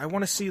 I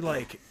want to see,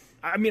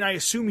 I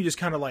assume you just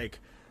kind of,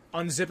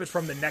 unzip it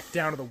from the neck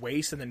down to the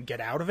waist and then get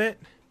out of it.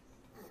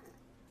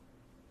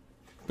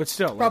 But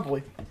still.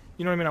 Probably.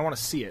 You know what I mean? I want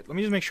to see it. Let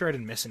me just make sure I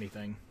didn't miss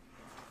anything.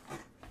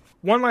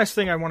 One last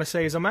thing I want to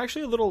say is I'm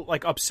actually a little,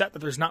 upset that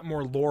there's not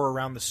more lore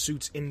around the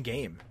suits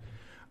in-game.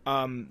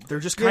 They're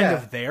just kind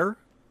of there.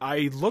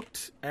 I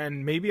looked,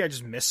 and maybe I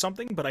just missed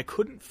something, but I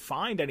couldn't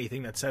find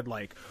anything that said,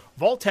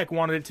 Vault-Tec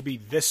wanted it to be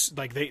this,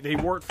 they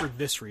wore it for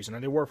this reason, or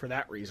they wore it for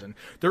that reason.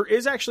 There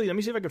is actually, let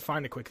me see if I can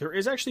find it quick, there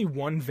is actually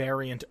one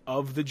variant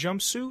of the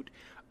jumpsuit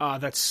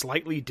that's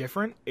slightly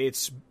different.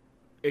 It's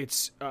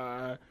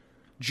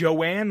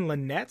Joanne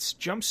Lynette's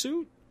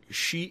jumpsuit.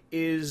 She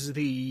is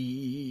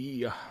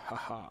the...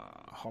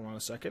 hold on a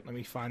second, let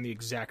me find the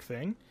exact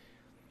thing.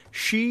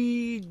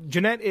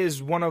 Jeanette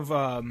is one of,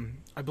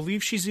 I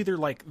believe she's either,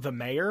 the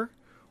mayor,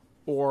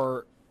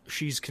 or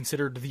she's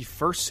considered the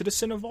first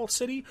citizen of Vault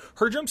City.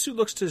 Her jumpsuit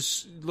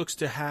looks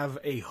to have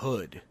a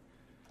hood.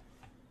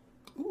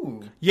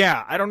 Ooh.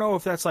 Yeah, I don't know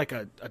if that's,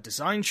 a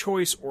design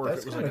choice, or if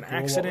it was, an cool.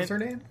 accident. What was her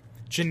name?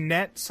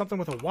 Jeanette, something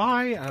with a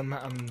Y.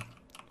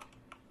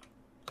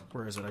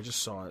 Where is it? I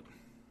just saw it.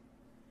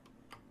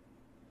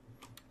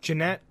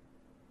 Jeanette.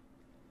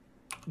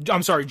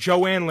 I'm sorry,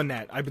 Joanne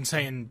Lynette. I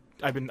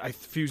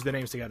fused the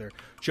names together.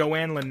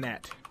 Joanne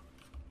Lynette.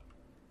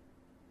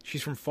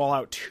 She's from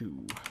Fallout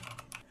 2.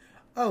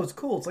 Oh, it's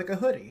cool. It's like a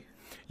hoodie.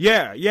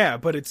 Yeah,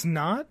 but it's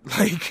not.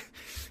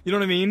 You know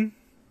what I mean?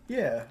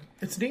 Yeah,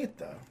 it's neat,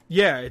 though.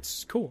 Yeah,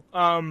 it's cool.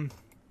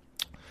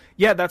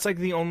 Yeah, that's,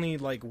 the only,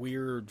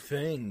 weird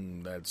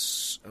thing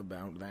that's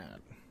about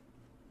that.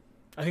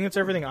 I think that's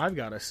everything I've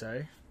got to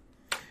say.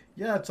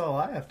 Yeah, that's all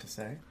I have to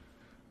say.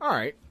 All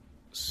right.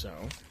 So,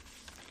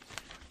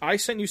 I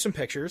sent you some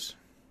pictures.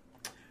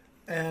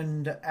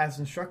 And as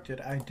instructed,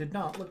 I did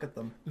not look at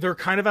them. They're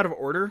kind of out of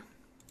order.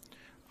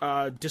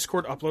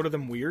 Discord uploaded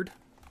them weird.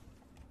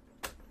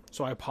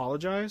 So I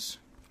apologize.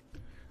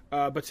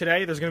 But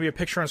today, there's going to be a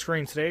picture on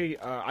screen. Today,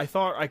 I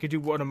thought I could do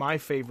one of my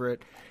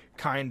favorite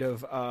kind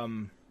of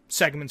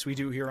segments we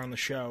do here on the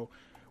show,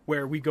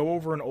 where we go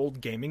over an old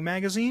gaming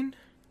magazine.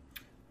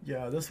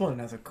 Yeah, this one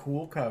has a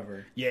cool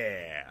cover.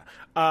 Yeah.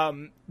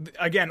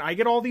 Again, I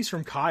get all these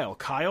from Kyle.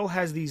 Kyle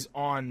has these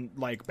on,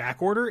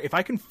 back order. If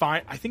I can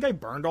find... I think I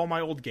burned all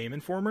my old Game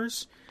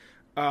Informers.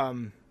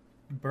 Burned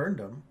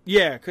them?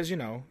 Yeah, because,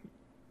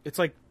 it's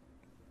like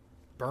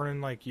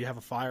burning, you have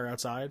a fire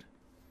outside.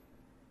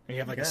 And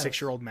you have, a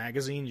 6-year-old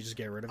magazine. You just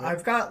get rid of it.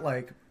 I've got,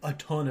 a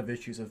ton of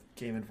issues of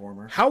Game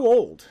Informer. How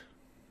old?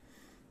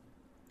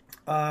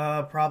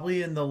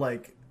 Probably in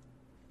the,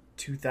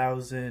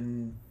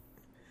 2000...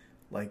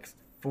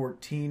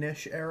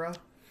 14-ish era.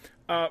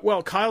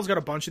 Well, Kyle's got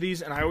a bunch of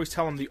these, and I always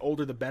tell him the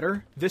older the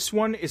better. This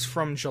one is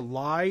from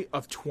July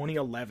of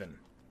 2011.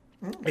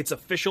 It's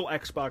official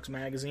Xbox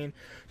magazine.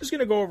 Just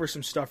gonna go over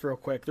some stuff real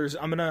quick. There's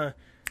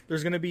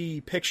gonna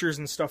be pictures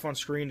and stuff on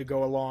screen to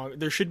go along.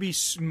 There should be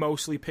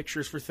mostly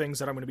pictures for things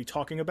that I'm gonna be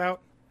talking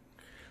about.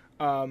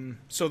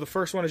 So the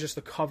first one is just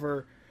the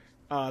cover.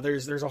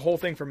 There's a whole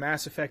thing for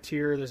Mass Effect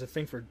here. There's a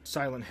thing for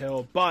Silent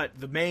Hill, but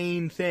the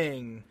main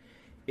thing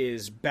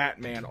is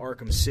Batman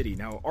Arkham City.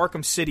 Now,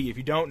 Arkham City, if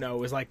you don't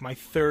know, is my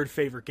third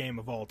favorite game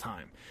of all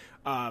time.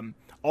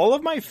 All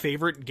of my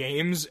favorite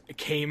games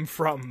came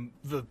from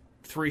the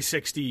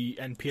 360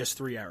 and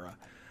PS3 era.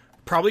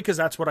 Probably because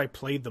that's what I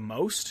played the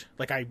most.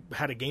 I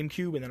had a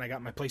GameCube, and then I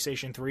got my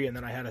PlayStation 3, and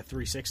then I had a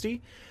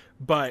 360.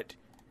 But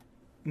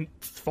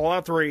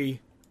Fallout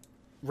 3,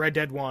 Red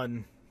Dead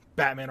 1,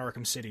 Batman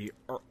Arkham City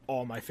are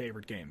all my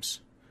favorite games.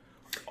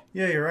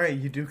 Yeah, you're right.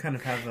 You do kind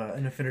of have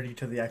an affinity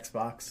to the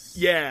Xbox.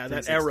 Yeah,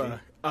 that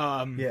era.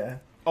 Yeah.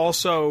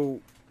 Also,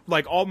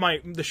 Like,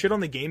 the shit on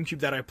the GameCube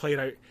that I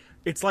played,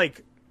 it's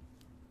like,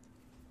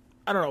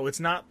 I don't know, it's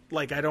not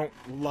like I don't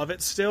love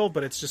it still,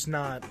 but it's just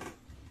not,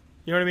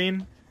 you know what I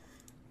mean?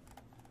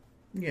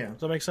 Yeah. Does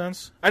that make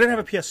sense? I didn't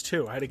have a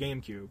PS2, I had a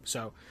GameCube,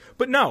 so.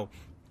 But no,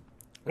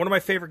 one of my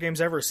favorite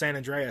games ever is San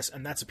Andreas,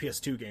 and that's a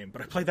PS2 game,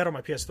 but I played that on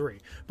my PS3.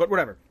 But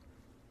whatever.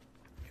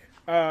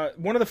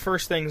 One of the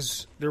first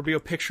things, there'll be a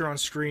picture on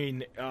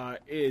screen,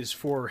 is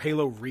for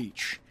Halo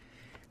Reach.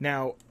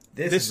 Now,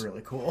 This is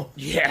really cool.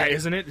 Yeah,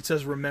 isn't it? It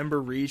says, remember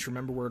Reach,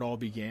 remember where it all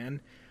began.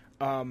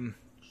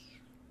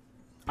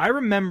 I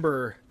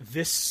remember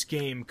this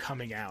game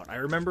coming out. I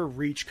remember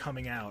Reach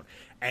coming out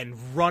and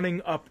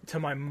running up to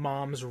my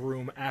mom's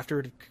room after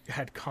it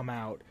had come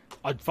out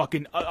a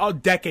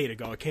decade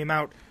ago. It came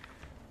out,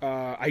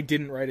 I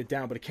didn't write it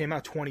down, but it came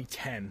out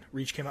 2010.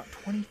 Reach came out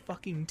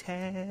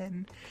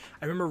 2010.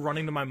 I remember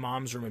running to my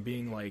mom's room and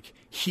being like,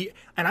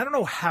 and I don't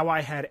know how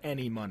I had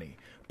any money,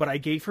 but I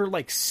gave her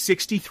like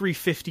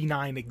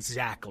 $63.59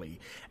 exactly.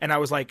 And I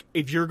was like,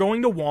 if you're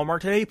going to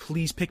Walmart today,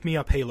 please pick me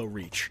up Halo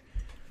Reach.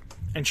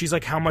 And she's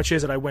like, how much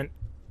is it? I went,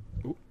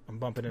 I'm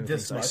bumping into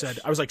this things. much?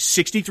 I was like,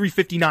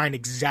 $63.59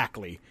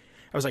 exactly.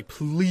 I was like,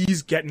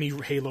 please get me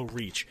Halo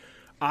Reach.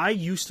 I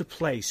used to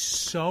play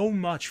so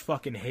much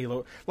fucking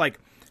Halo. Like,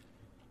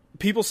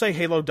 people say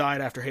Halo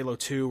died after Halo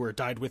 2 or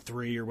died with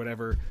 3 or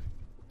whatever.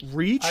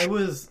 Reach?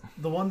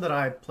 The one that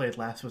I played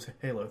last was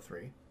Halo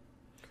 3.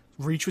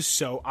 Reach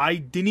was I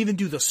didn't even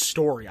do the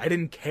story. I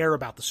didn't care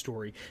about the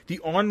story. The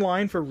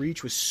online for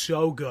Reach was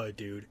so good,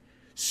 dude.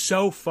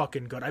 So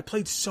fucking good. I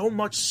played so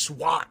much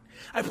SWAT.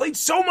 I played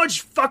so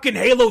much fucking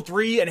Halo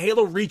 3 and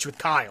Halo Reach with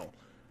Kyle.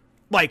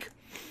 Like,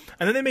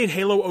 and then they made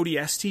Halo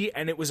ODST,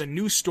 and it was a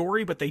new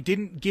story, but they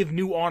didn't give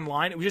new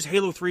online. It was just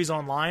Halo 3's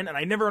online, and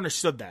I never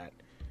understood that.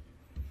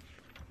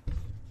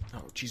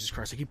 Oh, Jesus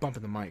Christ, I keep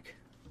bumping the mic.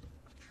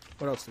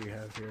 What else do we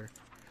have here?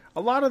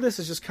 A lot of this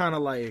is just kind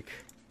of like,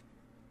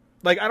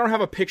 I don't have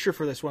a picture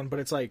for this one, but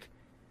it's like,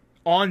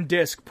 on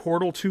disc,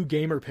 Portal 2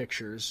 gamer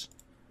pictures.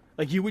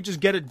 Like, you would just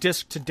get a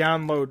disc to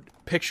download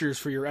pictures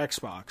for your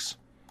Xbox.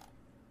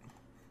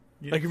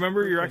 Like,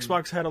 remember your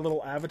Xbox had a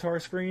little avatar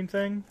screen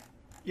thing?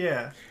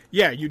 Yeah.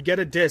 Yeah, you'd get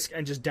a disc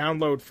and just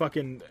download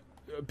fucking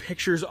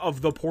pictures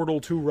of the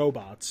Portal 2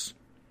 robots.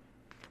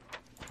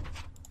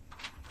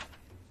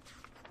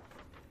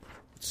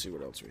 Let's see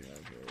what else we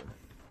have here.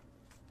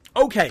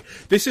 Okay,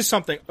 this is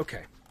something...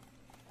 Okay.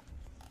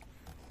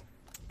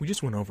 We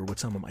just went over what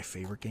some of my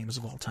favorite games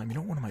of all time. You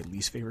know what one of my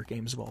least favorite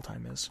games of all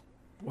time is?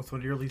 What's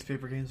one of your least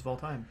favorite games of all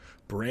time?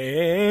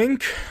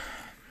 Brink.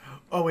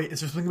 Oh, wait,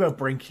 is there something about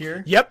Brink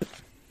here? Yep.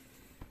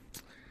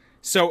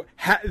 So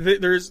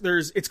there's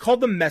it's called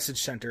the message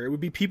center. It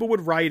would be people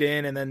would write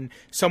in and then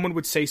someone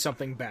would say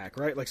something back,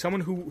 right? Like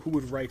someone who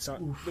would write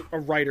a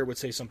writer would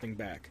say something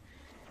back.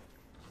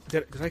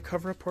 Did I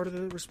cover up part of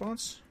the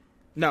response?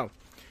 No.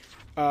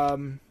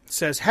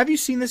 Says, have you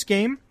seen this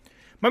game?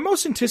 My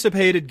most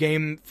anticipated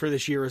game for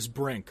this year is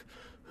Brink.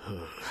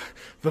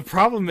 The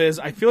problem is,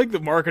 I feel like the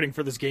marketing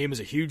for this game is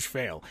a huge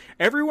fail.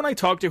 Everyone I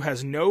talk to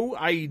has no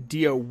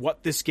idea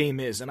what this game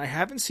is, and I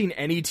haven't seen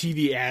any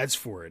TV ads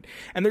for it.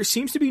 And there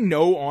seems to be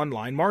no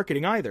online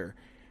marketing either.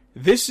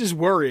 This is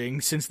worrying,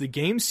 since the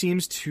game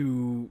seems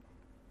to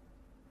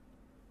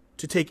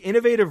take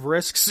innovative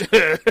risks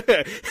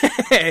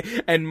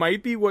and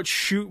might be what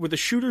the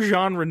shooter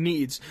genre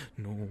needs.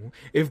 No.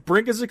 If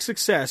Brink is a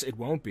success, it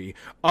won't be.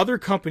 Other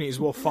companies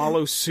will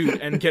follow suit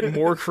and get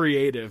more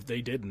creative.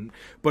 They didn't.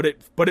 But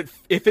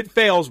if it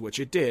fails, which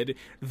it did,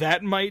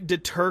 that might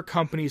deter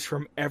companies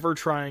from ever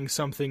trying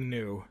something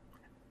new.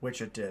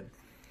 Which it did.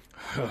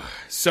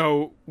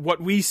 So,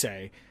 what we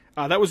say,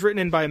 that was written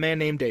in by a man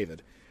named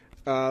David.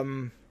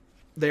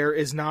 There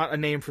is not a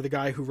name for the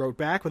guy who wrote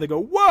back, where they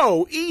go,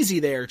 "Whoa, easy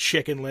there,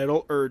 Chicken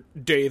Little," or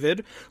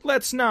David.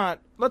 Let's not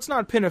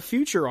pin a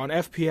future on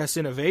FPS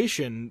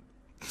innovation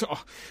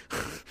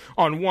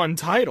on one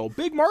title.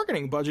 Big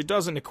marketing budget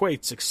doesn't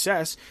equate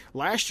success.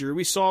 Last year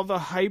we saw the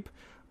hype.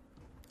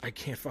 I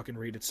can't fucking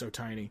read, it's so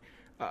tiny.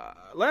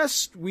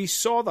 Last we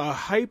saw the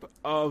hype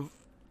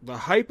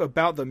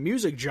about the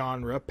music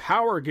genre,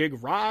 Power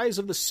Gig, Rise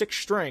of the Sixth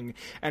String,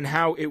 and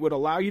how it would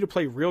allow you to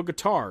play real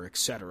guitar,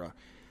 etc.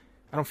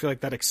 I don't feel like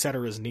that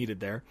etc. is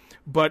needed there.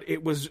 But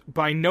it was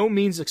by no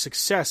means a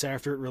success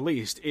after it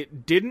released.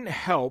 It didn't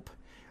help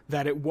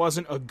that it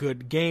wasn't a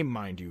good game,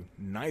 mind you.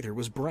 Neither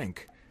was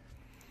Brink.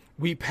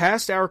 We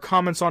passed our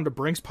comments on to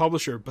Brink's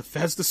publisher,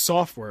 Bethesda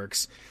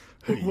Softworks.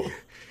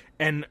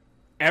 And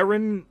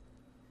Aaron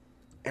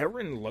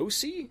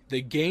Losey,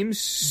 the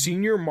game's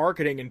senior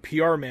marketing and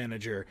PR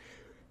manager,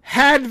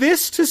 had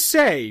this to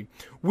say: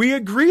 "We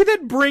agree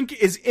that Brink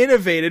is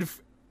innovative.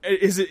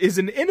 Is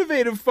an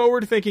innovative,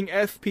 forward-thinking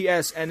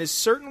FPS, and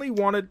certainly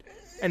wanted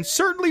a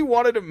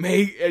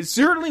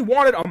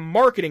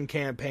marketing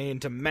campaign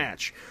to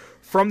match.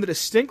 From the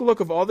distinct look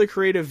of all the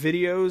creative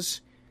videos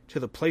to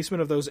the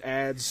placement of those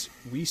ads,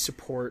 we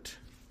support."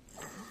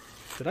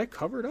 Did I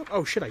cover it up?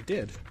 Oh shit, I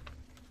did.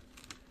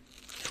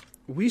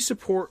 We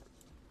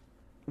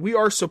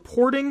are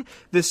supporting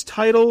this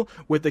title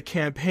with the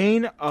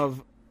campaign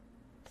of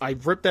I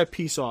ripped that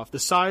piece off. The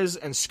size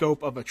and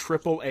scope of a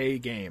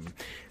AAA game.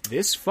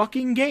 This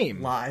fucking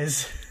game.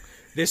 Lies.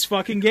 This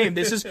fucking game.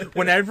 This is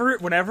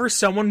whenever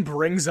someone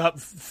brings up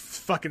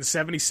fucking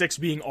 76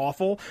 being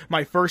awful,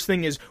 my first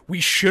thing is we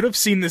should have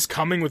seen this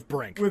coming with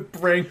Brink.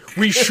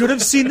 We should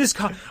have seen this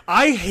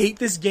I hate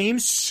this game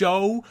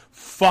so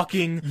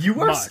fucking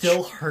You are much.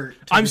 still hurt.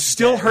 I'm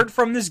still hurt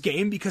from this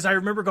game because I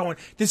remember going,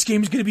 this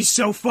game's gonna be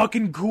so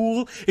fucking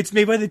cool. It's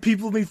made by the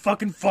people who made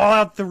fucking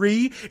Fallout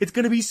 3. It's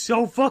gonna be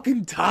so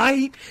fucking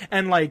tight.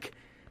 And like,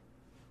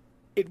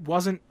 it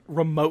wasn't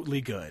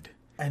remotely good.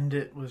 And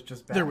it was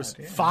just bad. There was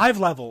 5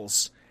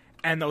 levels,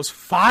 and those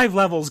 5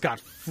 levels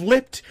got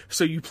flipped,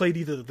 so you played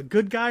either the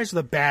good guys or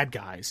the bad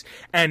guys.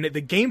 And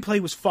the gameplay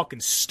was fucking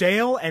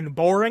stale and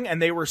boring,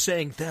 and they were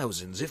saying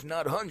thousands, if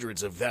not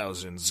hundreds of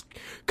thousands,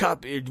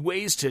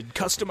 ways to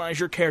customize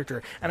your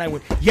character. And I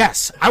went,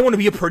 yes, I want to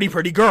be a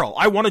pretty girl.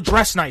 I want to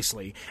dress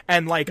nicely.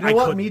 And like, you know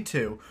what? Me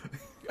too.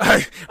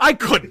 I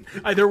couldn't.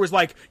 There was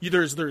like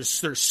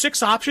there's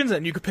 6 options,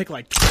 and you could pick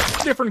like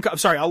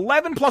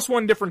 11 plus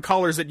 1 different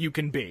colors that you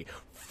can be.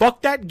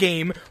 Fuck that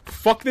game.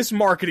 Fuck this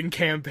marketing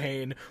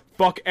campaign.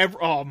 Fuck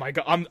oh my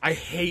god. I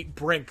hate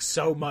Brink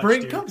so much.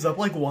 Brink dude. comes up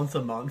like once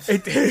a month.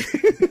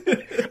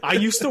 I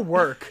used to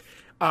work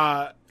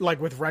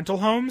like with rental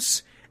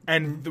homes.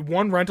 And the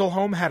one rental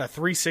home had a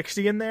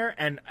 360 in there,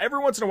 and every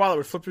once in a while I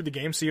would flip through the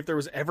game, see if there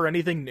was ever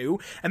anything new,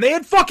 and they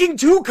had fucking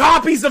 2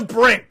 copies of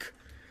Brink!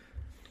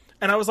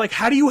 And I was like,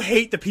 how do you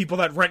hate the people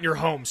that rent your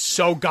home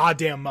so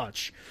goddamn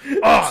much?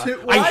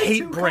 I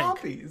hate Brink.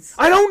 Copies?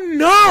 I don't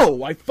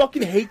know! I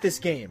fucking hate this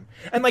game.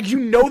 And like,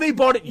 they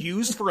bought it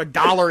used for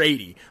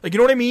 $1.80. Like, you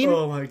know what I mean?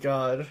 Oh my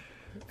god.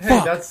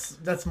 Hey, Fuck.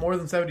 that's more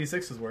than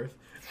 76 is worth.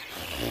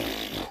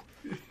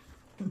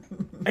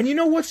 And you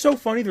know what's so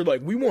funny? They're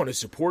like, we want to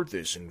support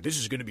this, and this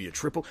is going to be a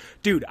triple...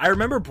 Dude, I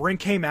remember Brink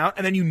came out,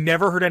 and then you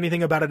never heard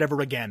anything about it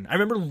ever again. I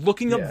remember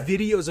looking up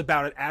videos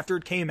about it after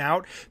it came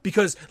out,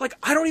 because, like,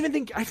 I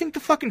think the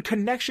fucking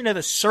connection to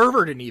the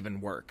server didn't even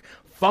work.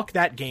 Fuck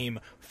that game.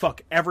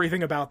 Fuck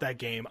everything about that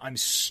game. I'm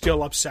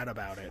still upset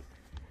about it.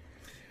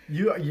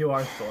 You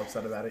are still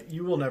upset about it.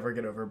 You will never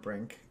get over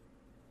Brink.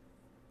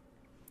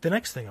 The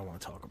next thing I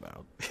want to talk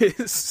about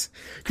is...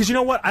 Because you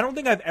know what? I don't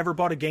think I've ever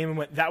bought a game and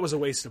went, that was a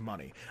waste of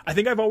money. I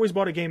think I've always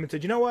bought a game and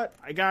said, you know what?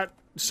 I got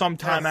some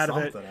time out of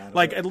it.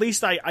 Like, at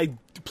least I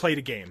played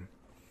a game.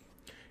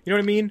 You know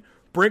what I mean?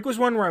 Brink was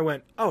one where I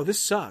went, oh, this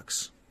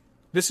sucks.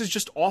 This is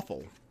just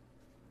awful.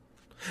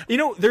 You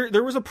know,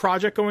 there was a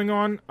project going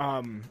on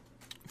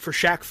for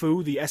Shaq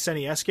Fu, the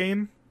SNES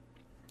game,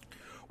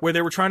 where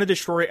they were trying to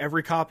destroy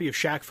every copy of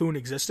Shaq Fu in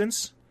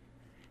existence.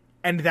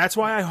 And that's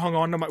why I hung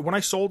on to when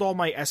I sold all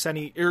my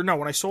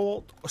when I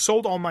sold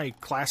all my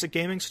classic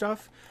gaming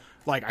stuff,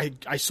 like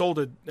I sold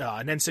an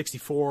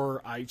N64,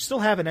 I still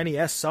have an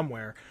NES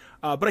somewhere,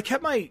 but I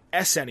kept my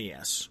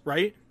SNES,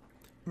 right?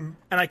 Mm-hmm.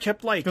 And I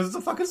kept like... Because it's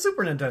a fucking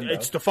Super Nintendo.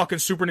 It's the fucking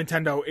Super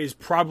Nintendo is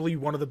probably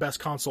one of the best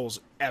consoles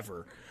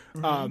ever.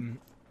 Mm-hmm.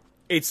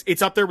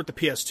 It's up there with the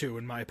PS2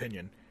 in my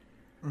opinion.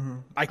 Mm-hmm.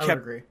 I would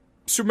agree.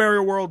 Super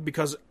Mario World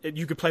because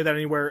you could play that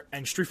anywhere,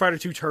 and Street Fighter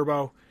 2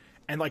 Turbo,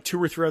 and like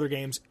 2 or 3 other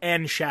games,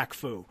 and Shaq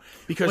Fu.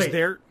 Because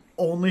they're...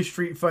 Only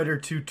Street Fighter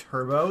 2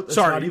 Turbo? It's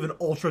Sorry. Not even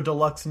Ultra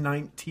Deluxe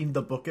 19,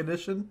 the book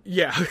edition?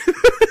 Yeah.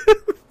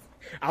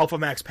 Alpha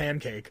Max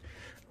Pancake.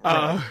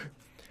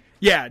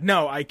 Yeah,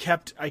 no, I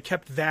kept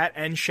that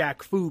and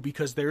Shaq Fu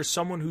because there's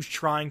someone who's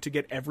trying to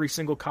get every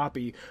single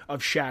copy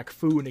of Shaq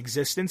Fu in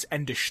existence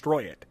and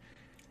destroy it.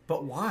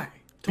 But why?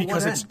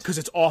 Because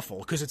it's awful,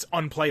 because it's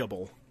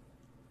unplayable.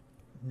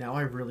 Now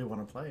I really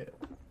want to play it.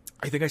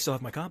 I think I still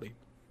have my copy.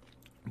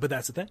 But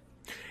that's the thing,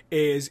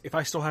 is if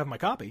I still have my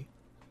copy,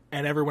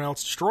 and everyone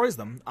else destroys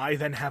them, I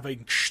then have an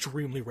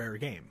extremely rare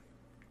game.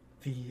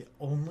 The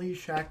only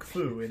Shaq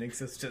Fu in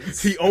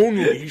existence. The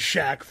only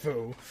Shaq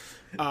Fu.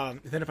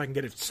 Then if I can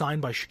get it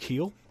signed by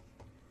Shaquille.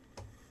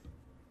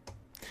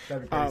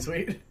 That'd be pretty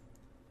sweet.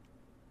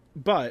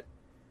 But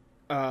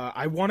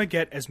I want to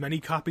get as many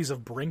copies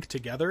of Brink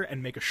together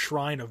and make a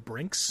shrine of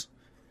Brinks.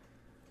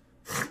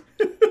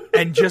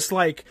 And just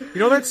like,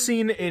 you know that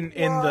scene in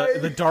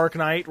the Dark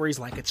Knight where he's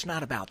like, it's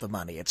not about the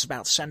money, it's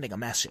about sending a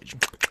message.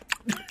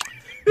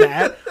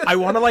 That, I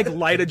want to like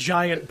light a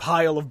giant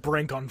pile of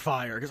Brink on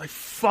fire because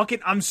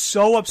I'm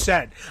so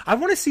upset. I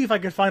want to see if I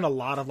can find a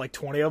lot of like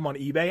 20 of them on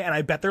eBay, and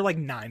I bet they're like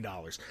 $9.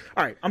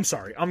 All right, I'm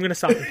sorry. I'm gonna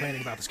stop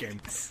complaining about this game.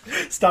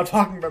 Stop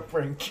talking about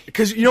Brink.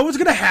 Because you know what's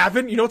gonna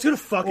happen? You know what's gonna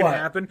fucking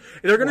happen?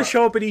 They're gonna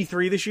show up at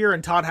E3 this year,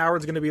 and Todd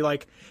Howard's gonna be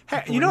like,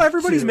 "Hey, you know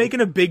everybody's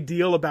making a big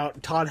deal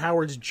about Todd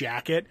Howard's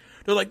jacket."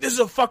 They're like, "This is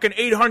a fucking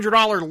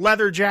 $800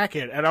 leather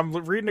jacket," and I'm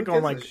reading it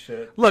going like,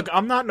 "Look,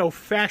 I'm not no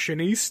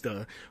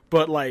fashionista,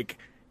 but like."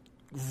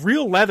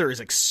 Real leather is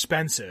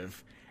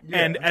expensive,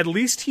 and at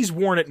least he's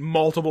worn it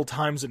multiple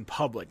times in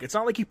public. It's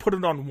not like he put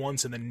it on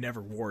once and then never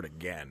wore it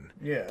again.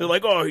 Yeah. They're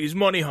like, oh, he's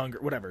money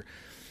hungry, whatever.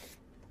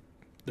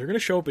 They're going to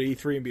show up at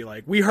E3 and be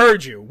like, we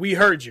heard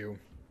you.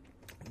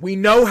 we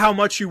know how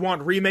much you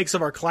want remakes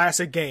of our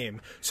classic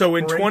game. So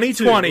in Brink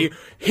 2020, 2.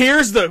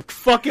 here's the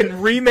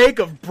fucking remake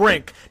of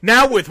Brink.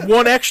 Now with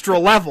one extra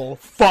level.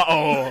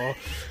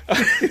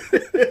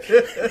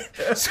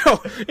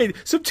 So, in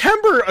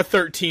September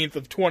 13th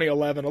of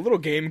 2011, a little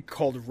game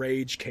called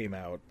Rage came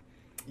out.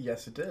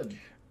 Yes, it did.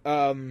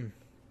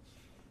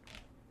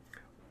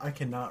 I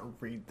cannot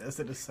read this.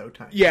 It is so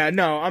tiny. Yeah,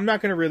 no, I'm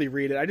not going to really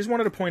read it. I just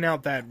wanted to point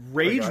out that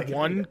Rage I can read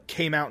 1 it.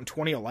 came out in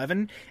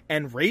 2011,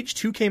 and Rage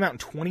 2 came out in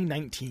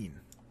 2019.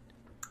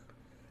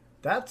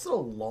 That's a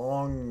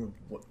long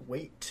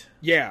wait.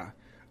 Yeah.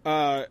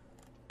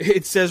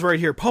 It says right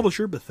here,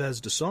 publisher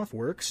Bethesda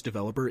Softworks,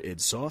 developer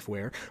id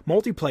Software,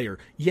 multiplayer.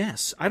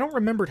 Yes, I don't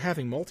remember it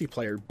having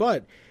multiplayer,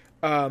 but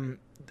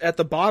at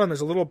the bottom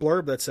there's a little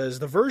blurb that says,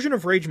 the version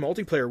of Rage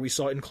multiplayer we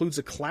saw includes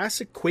a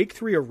classic Quake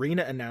 3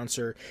 arena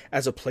announcer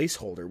as a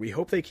placeholder. We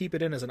hope they keep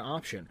it in as an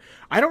option.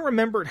 I don't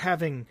remember it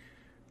having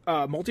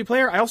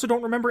multiplayer. I also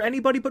don't remember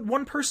anybody but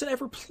one person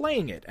ever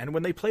playing it, and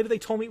when they played it they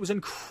told me it was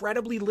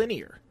incredibly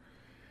linear.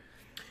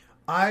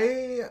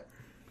 I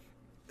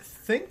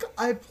think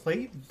I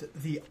played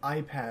the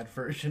iPad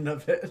version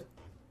of it.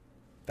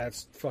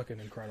 That's fucking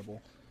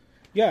incredible.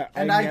 Yeah,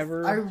 And I I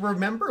never...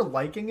 remember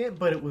liking it,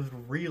 but it was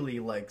really,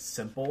 like,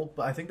 simple.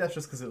 But I think that's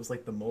just because it was,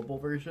 like, the mobile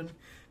version.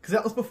 Because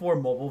that was before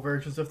mobile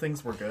versions of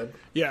things were good.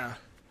 Yeah.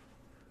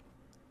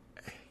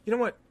 You know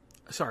what?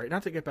 Sorry,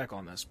 not to get back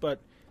on this, but...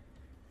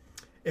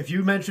 If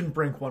you mention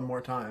Brink one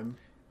more time...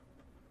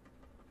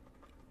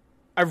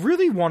 I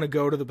really want to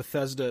go to the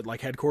Bethesda,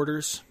 like,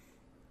 headquarters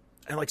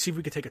and, like, see if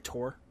we could take a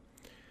tour.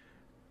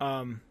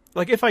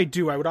 Like, if I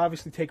do, I would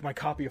obviously take my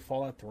copy of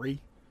Fallout 3. You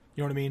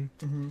know what I mean?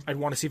 Mm-hmm. I'd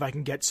want to see if I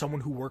can get someone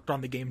who worked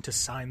on the game to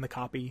sign the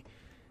copy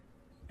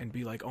and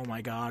be like, oh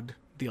my god,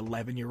 the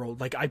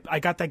 11-year-old. Like, I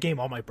got that game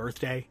on my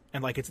birthday,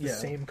 and, like, it's the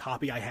same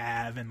copy I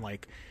have, and,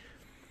 like...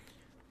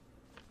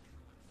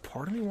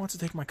 Part of me wants to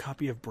take my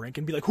copy of Brink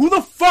and be like, who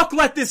the fuck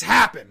let this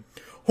happen?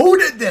 Who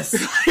did this?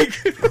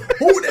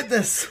 Who did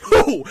this?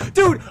 Who?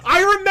 Dude,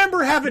 I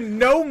remember having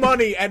no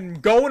money and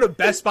going to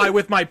Best Buy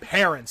with my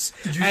parents.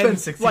 Did you spend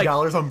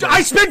 $60 on Brink?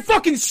 I spent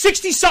fucking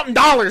 $60-something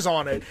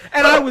on it.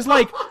 And I was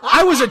like,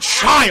 I was a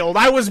child.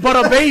 I was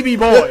but a baby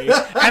boy.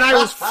 And I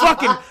was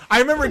fucking... I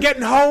remember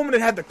getting home and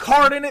it had the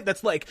card in it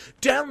that's like,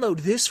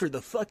 download this for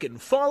the fucking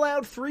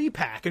Fallout 3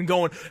 pack. And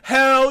going,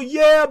 hell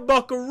yeah,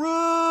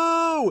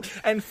 buckaroo!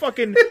 And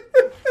fucking...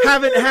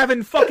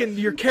 having fucking...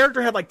 Your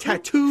character had like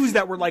tattoos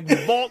that were like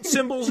Vault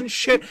symbols and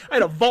shit. I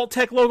had a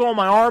Vault-Tec logo on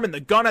my arm and the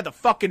gun had the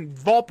fucking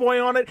Vault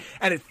Boy on it,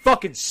 and it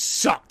fucking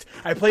sucked.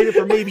 I played it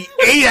for maybe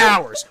 8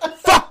 hours.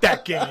 Fuck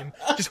that game.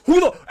 Just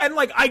who the... And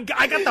like, I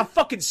got the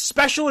fucking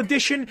special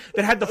edition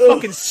that had the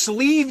fucking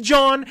sleeve,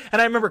 John,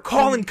 and I remember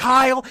calling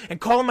Kyle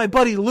and calling my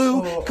buddy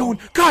Lou, going,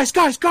 guys,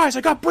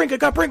 I got Brink,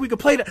 we could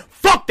play that.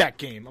 Fuck that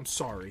game. I'm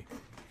sorry.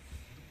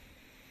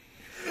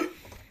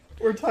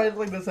 We're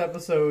titling this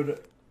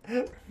episode,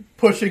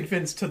 Pushing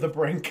Vince to the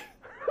Brink.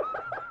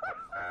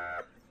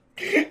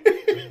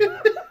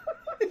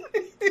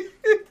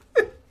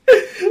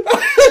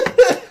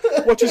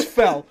 What just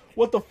fell?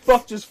 What the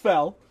fuck just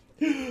fell?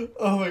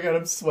 Oh my god,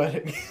 I'm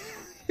sweating.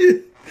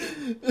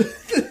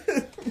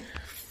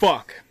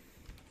 Fuck.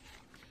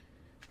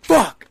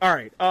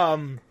 Alright,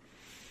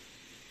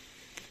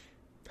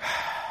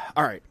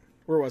 Alright,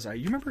 where was I?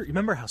 You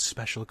remember how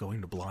special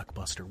going to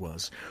Blockbuster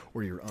was,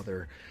 or your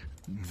other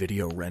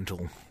video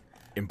rental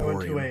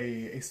emporium? I went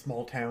to a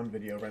small town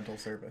video rental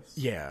service.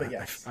 Yeah, but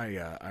yes.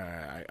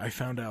 I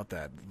found out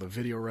that the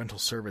video rental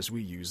service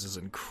we use is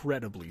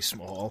incredibly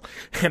small,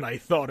 and I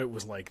thought it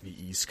was like the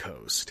East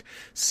Coast.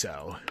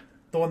 So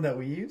The one that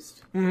we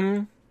used?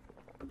 Mm-hmm.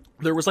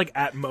 There was like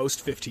at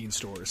most 15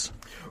 stores.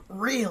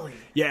 Really?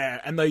 Yeah,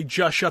 and they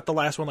just shut the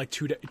last one like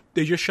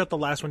they just shut the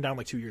last one down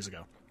like 2 years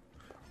ago.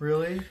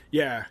 Really?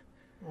 Yeah.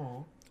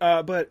 Oh.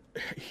 But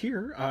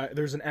here,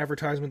 there's an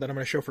advertisement that I'm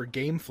going to show for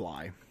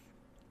GameFly.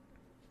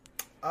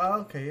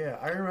 Okay, yeah.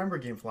 I remember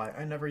GameFly.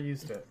 I never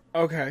used it.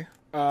 Okay.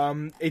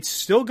 It's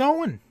still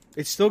going.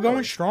 It's still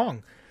going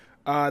strong.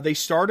 They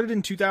started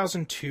in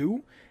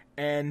 2002,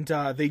 and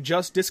they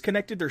just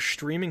disconnected their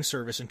streaming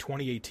service in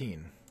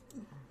 2018.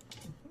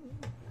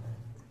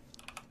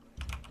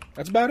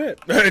 That's about it.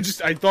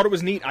 I thought it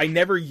was neat. I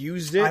never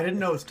used it. I didn't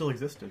know it still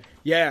existed.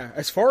 Yeah,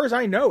 as far as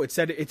I know, it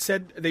said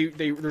they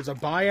there's a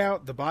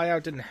buyout. The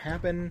buyout didn't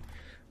happen,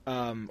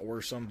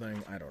 or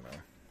something. I don't know.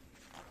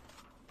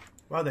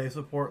 Wow, they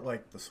support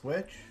like the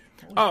Switch.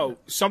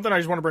 Something I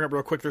just want to bring up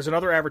real quick. There's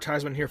another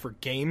advertisement here for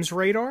Games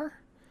Radar.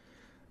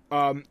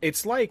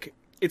 It's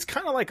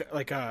kind of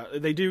like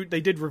they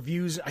did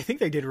reviews. I think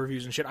they did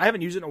reviews and shit. I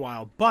haven't used it in a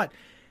while, but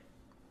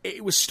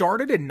it was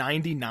started in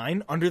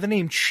 '99 under the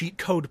name Cheat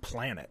Code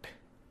Planet.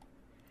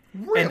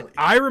 Really? And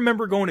I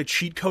remember going to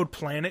Cheat Code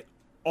Planet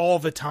all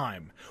the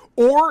time.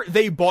 Or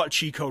they bought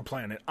Cheat Code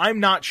Planet.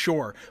 I'm not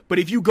sure. But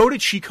if you go to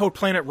Cheat Code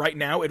Planet right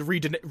now, it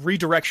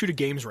redirects you to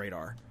Games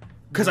Radar.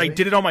 Because I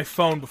did it on my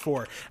phone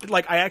before.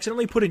 Like, I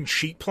accidentally put in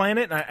Cheat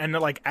Planet, and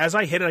like, as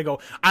I hit it, I go,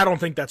 I don't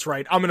think that's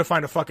right. I'm gonna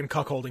find a fucking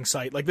cuckolding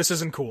site. Like, this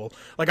isn't cool.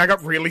 Like, I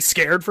got really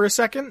scared for a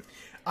second.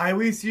 I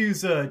always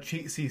use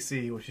Cheat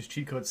CC, which is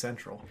Cheat Code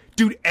Central.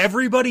 Dude,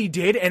 everybody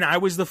did, and I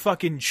was the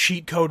fucking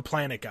cheat code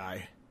planet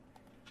guy.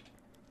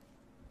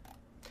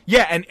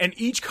 Yeah, and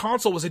each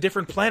console was a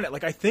different planet.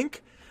 Like, I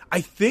think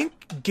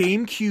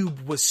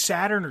GameCube was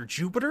Saturn or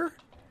Jupiter?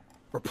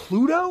 Or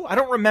Pluto? I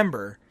don't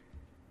remember.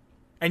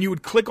 And you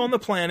would click on the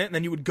planet, and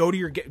then you would go to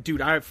your...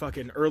 Dude, I have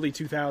fucking early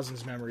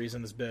 2000s memories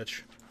in this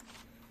bitch.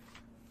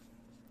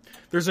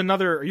 There's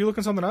another... Are you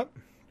looking something up?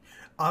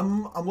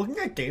 I'm looking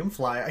at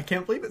GameFly. I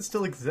can't believe it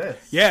still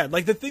exists. Yeah,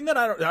 like, the thing that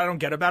I don't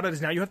get about it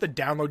is now you have to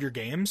download your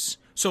games.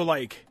 So,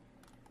 like,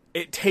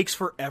 it takes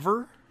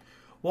forever.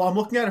 Well, I'm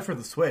looking at it for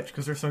the Switch,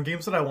 because there's some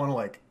games that I want to,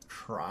 like,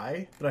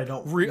 try, but I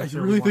don't... Are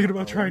you really thinking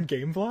about trying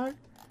GameFly?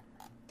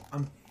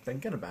 I'm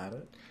thinking about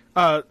it.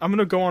 I'm going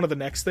to go on to the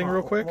next thing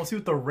real quick. We'll see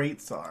what the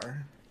rates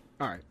are.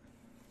 All right.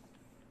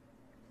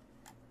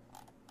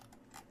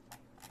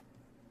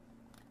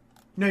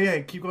 No, yeah,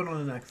 keep going on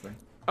to the next thing.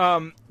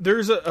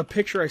 There's a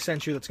picture I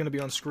sent you that's going to be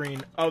on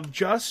screen of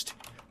just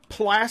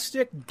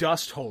plastic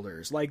dust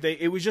holders. Like,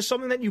 it was just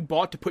something that you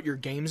bought to put your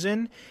games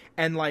in,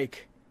 and,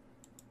 like,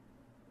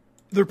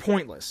 they're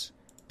pointless.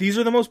 These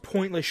are the most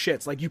pointless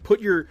shits. Like, you put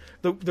your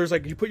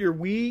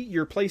Wii,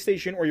 your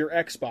PlayStation, or your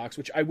Xbox,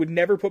 which I would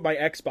never put my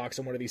Xbox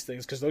on one of these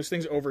things because those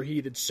things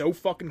overheated so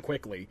fucking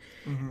quickly,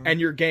 and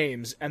your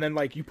games, and then,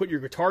 like, you put your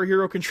Guitar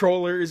Hero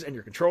controllers and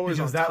your controllers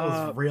because on that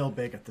top. was real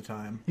big at the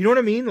time. You know what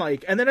I mean?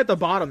 Like, and then at the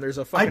bottom there's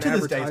a fucking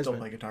advertisement. I to this day still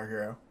play Guitar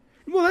Hero.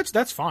 Well,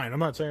 that's fine. I'm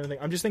not saying anything.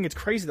 I'm just thinking it's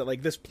crazy that,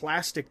 like, this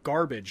plastic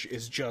garbage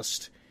is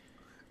just...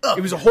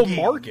 It was a whole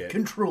market.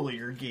 Control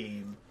your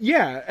game.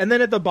 Yeah, and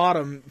then at the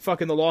bottom,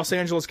 fucking the Los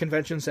Angeles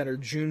Convention Center,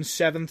 June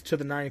 7th to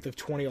the 9th of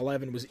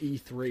 2011 was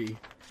E3.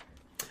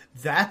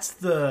 That's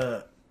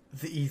the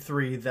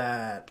E3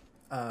 that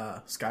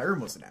Skyrim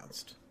was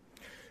announced.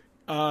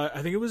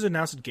 I think it was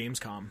announced at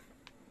Gamescom.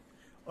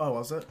 Oh,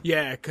 was it?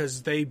 Yeah,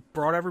 because they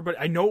brought everybody...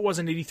 I know it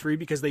wasn't E3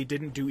 because they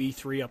didn't do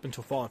E3 up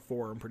until Fallout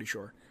 4, I'm pretty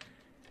sure.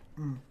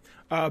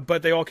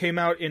 But they all came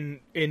out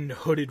in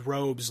hooded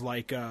robes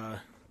like...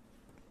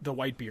 the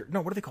Whitebeard.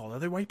 No, what are they called? Are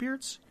they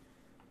Whitebeards?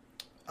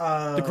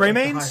 The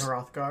Greymanes? The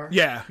High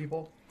Hrothgar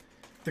people?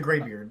 The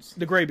Greybeards.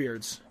 The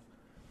Greybeards.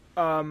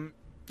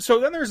 So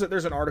then there's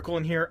an article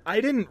in here.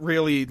 I didn't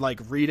really, like,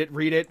 read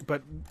it,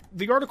 but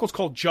the article's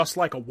called Just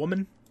Like a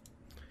Woman.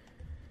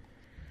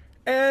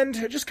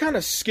 And just kind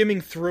of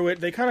skimming through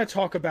it, they kind of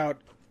talk about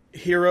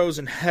heroes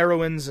and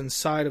heroines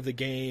inside of the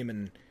game,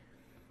 and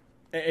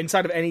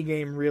inside of any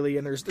game, really.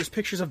 And there's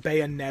pictures of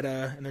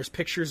Bayonetta, and there's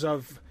pictures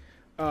of...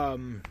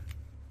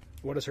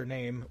 What is her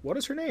name?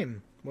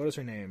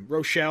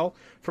 Rochelle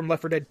from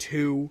Left 4 Dead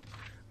 2.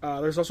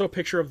 There's also a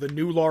picture of the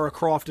new Lara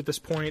Croft at this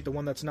point, the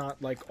one that's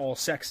not, like, all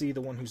sexy,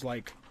 the one who's,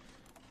 like,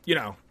 you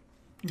know.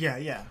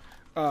 Yeah.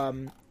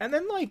 And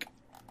then, like,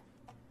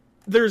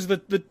 there's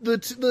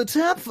the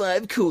top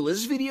 5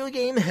 coolest video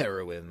game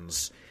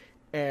heroines.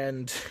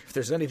 And if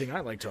there's anything I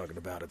like talking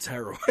about, it's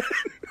heroin.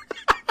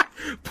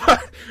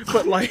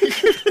 but like...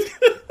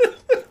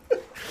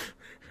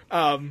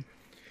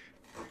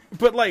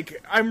 But,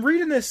 like, I'm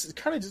reading this,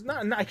 kind of just,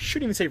 I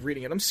shouldn't even say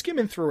reading it, I'm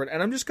skimming through it,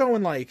 and I'm just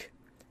going, like,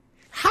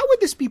 how would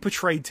this be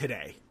portrayed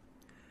today?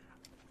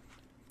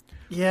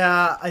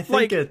 Yeah, I think,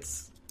 like,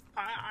 it's...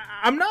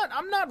 I'm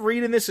not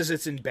reading this as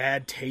it's in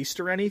bad taste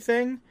or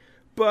anything,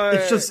 but...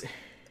 It's just,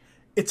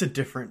 it's a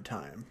different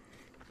time.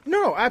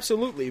 No,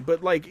 absolutely,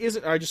 but, like,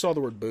 I just saw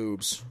the word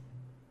boobs.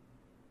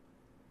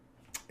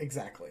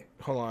 Exactly.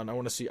 Hold on, I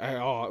want to see,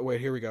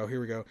 wait, here we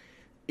go.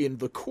 In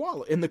the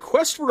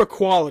quest for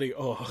equality,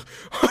 all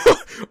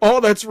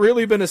that's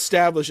really been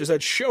established is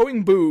that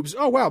showing boobs,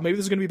 oh wow, maybe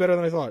this is going to be better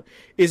than I thought,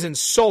 is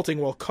insulting,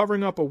 while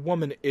covering up a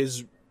woman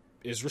is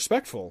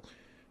respectful.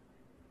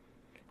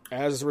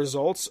 As a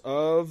result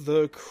of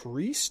the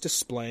crease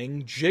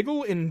displaying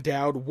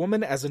jiggle-endowed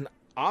woman as an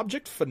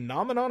object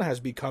phenomenon has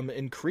become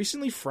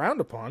increasingly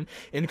frowned upon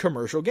in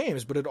commercial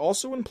games, but it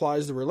also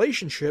implies the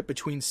relationship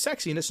between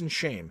sexiness and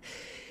shame.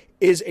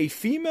 Is a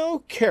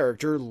female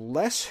character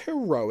less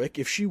heroic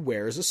if she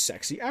wears a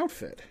sexy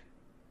outfit?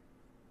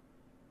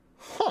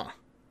 Huh.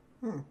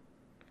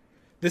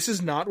 This is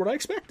not what I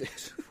expected.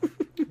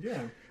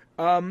 Yeah.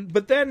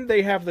 But then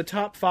they have the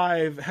top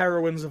 5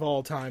 heroines of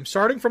all time.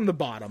 Starting from the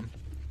bottom,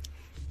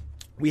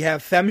 we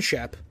have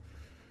Femshep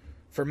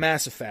from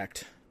Mass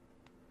Effect.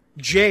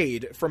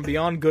 Jade from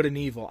Beyond Good and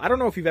Evil. I don't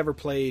know if you've ever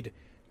played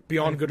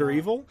Beyond Good or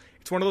Evil.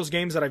 It's one of those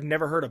games that I've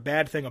never heard a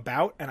bad thing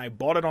about, and I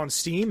bought it on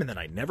Steam, and then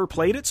I never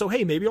played it, so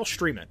hey, maybe I'll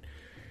stream it.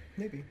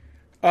 Maybe.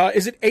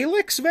 Is it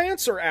Alex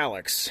Vance or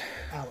Alex?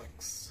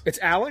 Alex. It's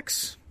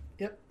Alex?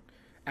 Yep.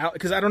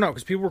 Because I don't know,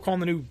 because people were calling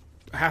the new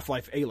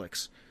Half-Life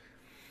Alex.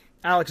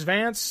 Alex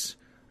Vance,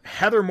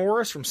 Heather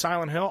Morris from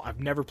Silent Hill. I've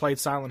never played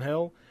Silent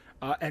Hill.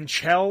 And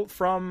Chell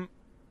from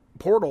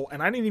Portal,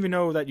 and I didn't even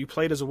know that you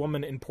played as a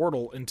woman in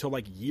Portal until,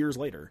 like, years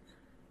later.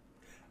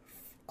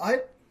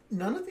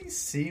 None of these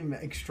seem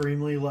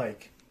extremely,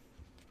 like,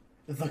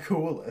 the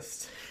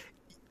coolest.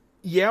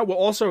 Yeah, well,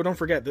 also, don't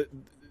forget that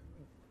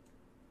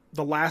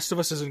The Last of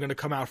Us isn't going to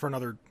come out for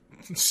another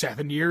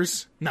 7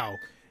 years. No.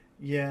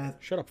 Yeah.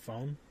 Shut up,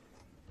 phone.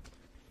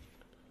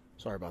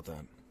 Sorry about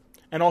that.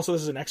 And also,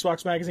 this is an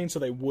Xbox magazine, so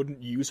they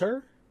wouldn't use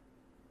her.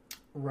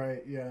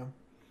 Right, yeah.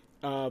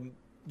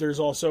 There's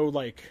also,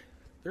 like...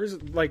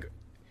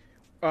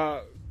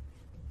 I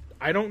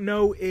don't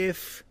know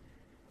if...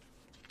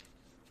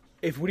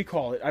 What do you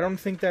call it? I don't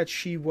think that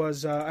she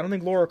was... I don't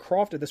think Lara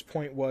Croft at this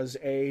point was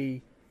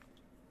a...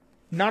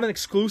 Not an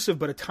exclusive,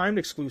 but a timed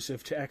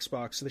exclusive to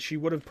Xbox, so that she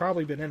would have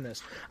probably been in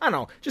this. I don't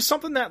know. Just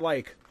something that,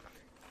 like...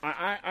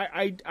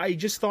 I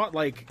just thought,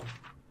 like...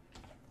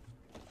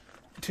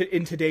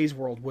 in today's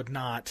world would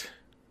not...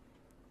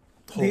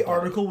 The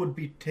article would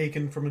be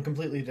taken from a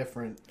completely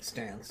different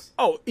stance.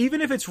 Oh,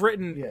 even if it's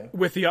written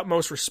with the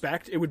utmost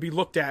respect, it would be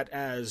looked at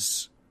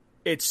as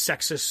it's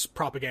sexist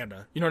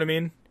propaganda. You know what I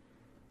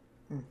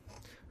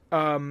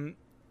mean?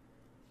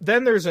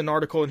 Then there's an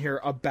article in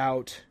here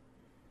about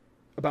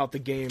the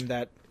game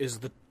that is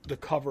the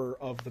cover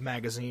of the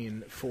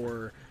magazine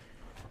for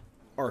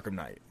Arkham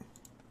Knight.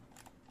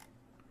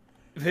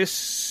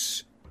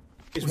 This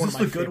is one of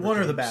my favorite games. Is this the good one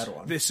or the bad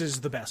one? This is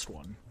the best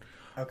one.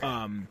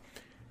 Okay.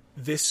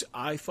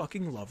 I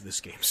fucking love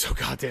this game so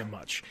goddamn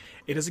much.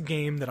 It is a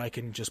game that I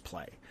can just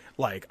play.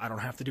 Like, I don't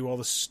have to do all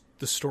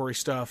the story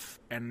stuff,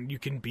 and you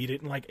can beat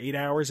it in like 8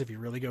 hours if you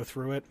really go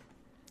through it.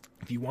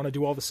 If you want to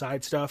do all the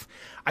side stuff.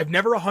 I've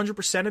never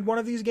 100%ed one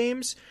of these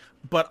games,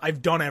 but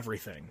I've done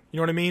everything. You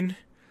know what I mean?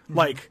 Mm-hmm.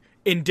 Like,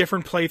 in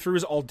different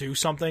playthroughs, I'll do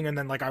something, and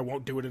then like I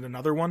won't do it in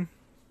another one.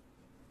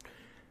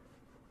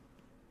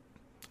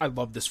 I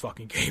love this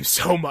fucking game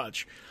so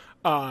much.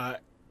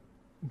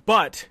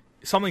 But...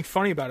 something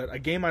funny about it, a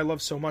game I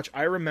love so much,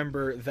 I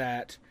remember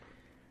that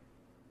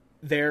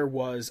there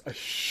was a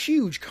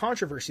huge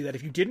controversy that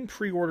if you didn't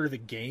pre-order the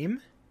game,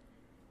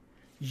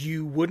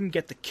 you wouldn't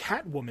get the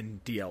Catwoman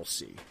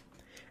DLC.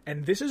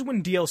 And this is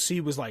when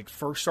DLC was like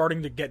first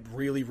starting to get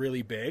really,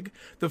 really big.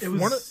 It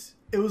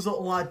was a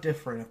lot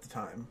different at the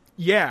time.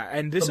 Yeah,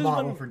 and this the is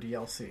model for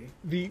DLC.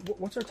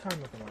 What's our time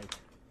looking like?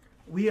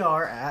 We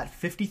are at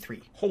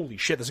 53. Holy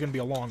shit, this is going to be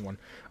a long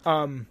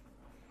one.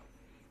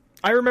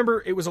 I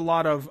remember it was a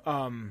lot of,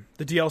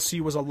 the DLC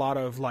was a lot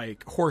of,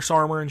 like, horse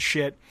armor and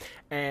shit,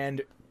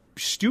 and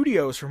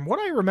studios, from what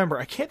I remember,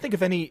 I can't think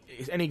of any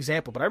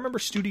example, but I remember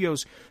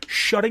studios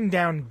shutting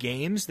down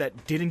games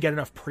that didn't get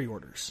enough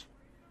pre-orders.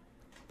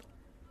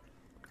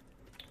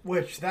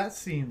 Which, that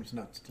seems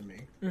nuts to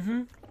me.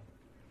 Mm-hmm.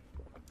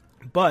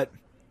 But,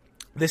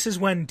 this is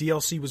when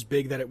DLC was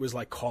big, that it was,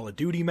 like, Call of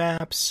Duty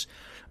maps,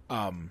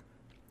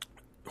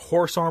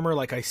 horse armor,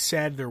 like I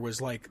said, it was,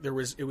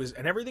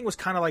 and everything was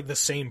kind of like the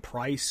same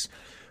price,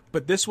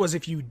 but this was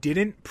if you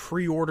didn't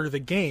pre-order the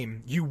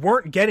game, you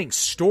weren't getting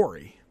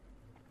story.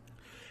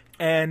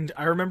 And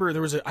I remember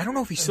there was I don't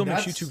know if he still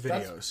makes YouTube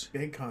videos. That's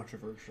big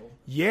controversial.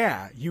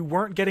 Yeah, you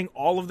weren't getting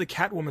all of the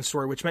Catwoman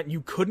story, which meant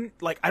you couldn't,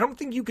 like, I don't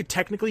think you could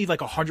technically, like,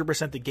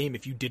 100% the game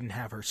if you didn't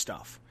have her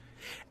stuff.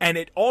 And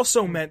it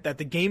also meant that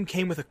the game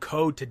came with a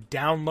code to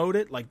download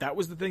it. Like, that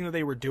was the thing that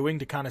they were doing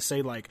to kind of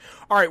say, like,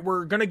 all right,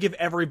 we're going to give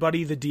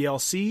everybody the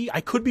DLC. I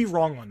could be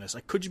wrong on this.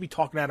 I could just be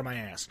talking out of my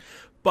ass.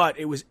 But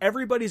it was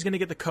everybody's going to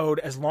get the code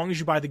as long as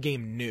you buy the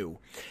game new.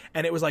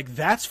 And it was like,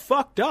 that's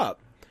fucked up.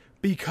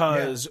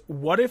 Because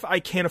what if I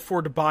can't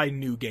afford to buy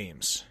new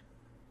games?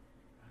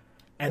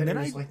 And then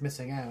I was like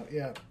missing out,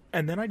 yeah.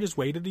 And then I just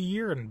waited a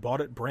year and bought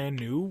it brand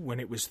new when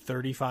it was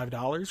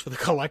 $35 for the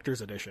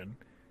collector's edition.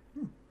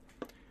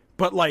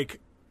 But, like,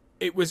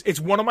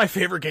 it's one of my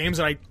favorite games,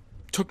 and I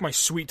took my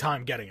sweet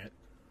time getting it.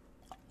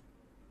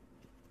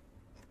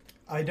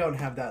 I don't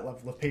have that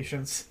level of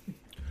patience.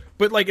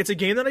 But, like, it's a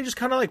game that I just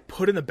kind of, like,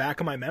 put in the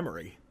back of my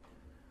memory.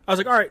 I was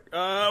like, all right,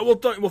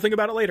 we'll think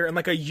about it later. And,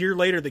 like, a year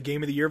later, the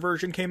Game of the Year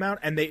version came out,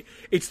 and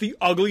it's the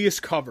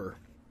ugliest cover.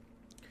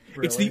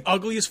 Really? It's the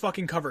ugliest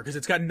fucking cover, because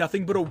it's got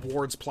nothing but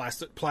awards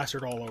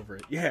plastered all over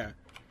it. Yeah.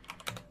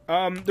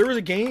 There was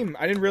a game,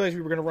 I didn't realize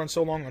we were going to run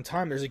so long on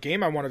time. There's a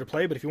game I wanted to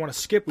play, but if you want to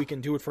skip, we can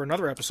do it for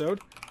another episode.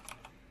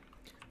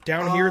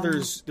 Down here,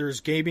 there's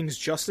Gaming's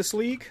Justice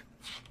League.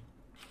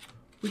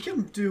 We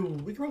can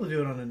probably do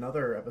it on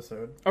another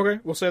episode. Okay,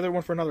 we'll save that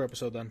one for another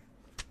episode then.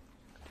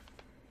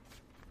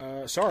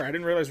 Sorry, I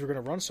didn't realize we were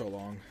going to run so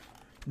long.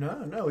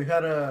 No, we've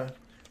had a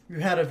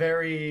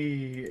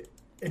very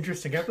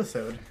interesting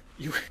episode.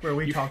 Where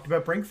we talked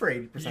about Brink for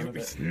 80% of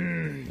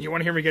it. You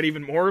want to hear me get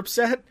even more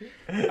upset?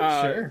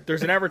 Sure.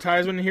 There's an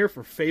advertisement in here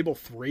for Fable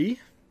 3.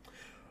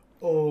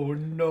 Oh,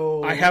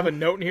 no. I have a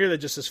note in here that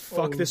just says,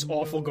 fuck this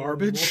awful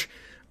garbage.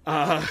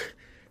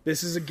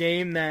 This is a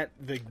game that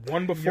the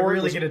one before... You're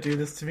really going to do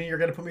this to me? You're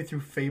going to put me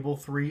through Fable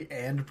 3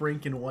 and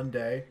Brink in one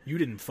day? You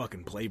didn't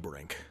fucking play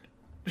Brink.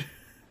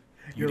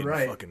 You're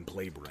right. Fucking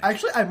play Brink.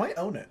 Actually, I might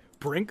own it.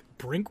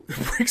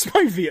 Brink's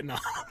my Vietnam.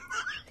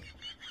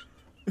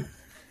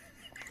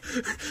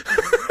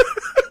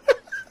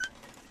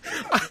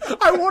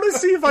 I want to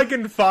see if I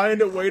can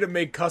find a way to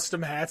make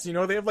custom hats. You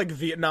know, they have like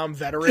Vietnam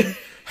veteran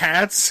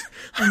hats.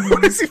 I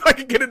want to see if I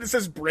can get it that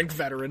says Brink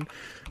veteran.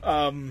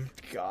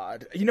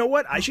 God. You know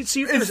what? I should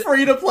see if it's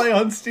free to play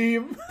on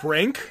Steam.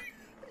 Brink?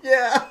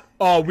 Yeah.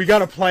 Oh, we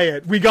gotta play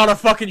it. We gotta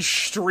fucking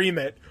stream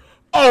it.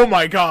 Oh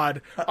my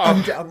god.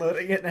 I'm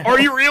downloading it now. Are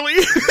you really?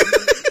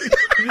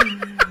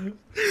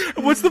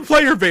 What's the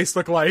player base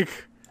look like?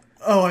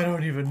 Oh, I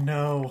don't even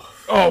know.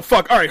 Oh,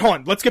 fuck. All right, hold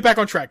on. Let's get back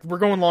on track. We're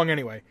going long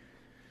anyway.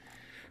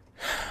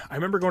 I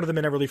remember going to the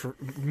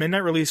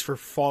midnight release for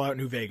Fallout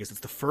New Vegas.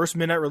 It's the first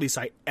midnight release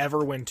I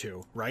ever went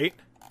to, right?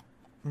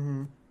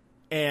 Mm-hmm.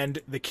 And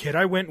the kid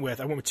I went with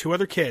two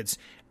other kids,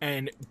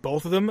 and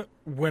both of them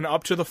went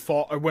up to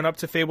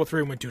Fable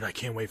 3 and went, dude, I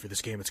can't wait for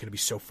this game. It's going to be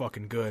so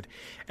fucking good.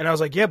 And I was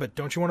like, yeah, but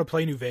don't you want to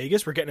play New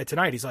Vegas? We're getting it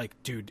tonight. He's like,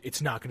 dude,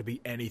 it's not going to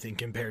be anything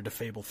compared to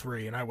Fable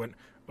 3. And I went,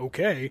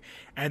 okay.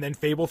 And then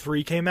Fable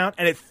 3 came out,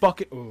 and it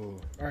fucking...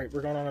 Ooh. All right,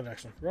 we're going on to the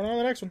next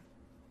one.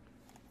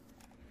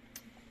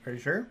 Are you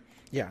sure?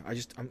 Yeah,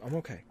 I'm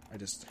okay.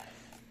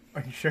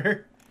 Are you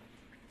sure?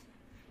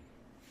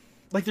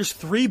 Like, there's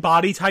 3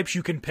 body types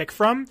you can pick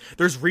from.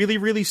 There's really,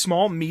 really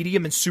small,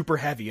 medium, and super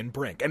heavy in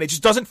Brink. And it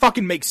just doesn't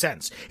fucking make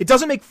sense. It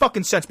doesn't make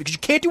fucking sense because you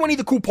can't do any of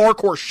the cool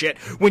parkour shit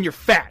when you're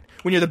fat,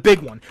 when you're the big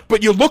one.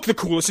 But you look the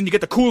coolest and you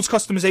get the coolest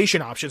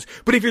customization options.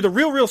 But if you're the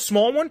real, real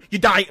small one, you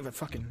die.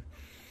 Fucking...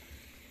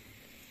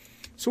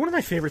 So one of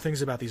my favorite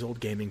things about these old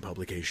gaming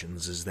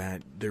publications is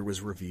that there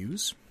was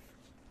reviews.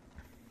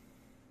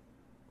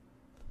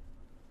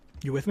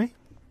 You with me?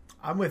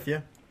 I'm with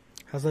you.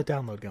 How's that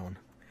download going?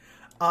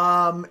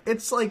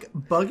 It's like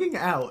bugging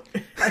out.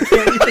 I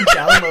can't even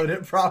download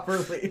it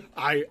properly.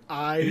 I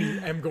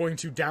am going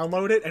to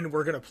download it, and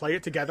we're going to play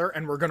it together,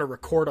 and we're going to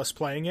record us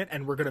playing it,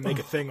 and we're going to make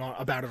a thing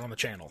about it on the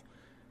channel.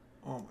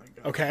 Oh my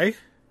god. Okay?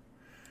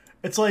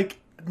 It's like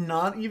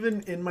not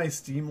even in my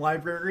Steam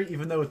library,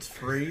 even though it's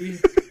free.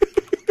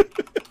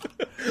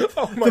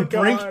 Oh my god. The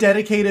Brink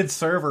dedicated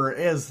server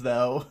is,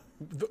 though.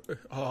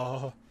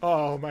 Oh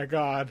my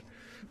god.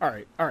 All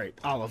right,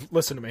 Olive,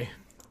 listen to me.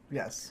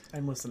 Yes,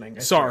 I'm listening.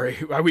 Sorry,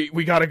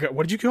 we gotta go.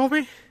 What did you call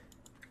me?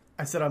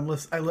 I said I'm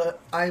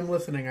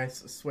listening. I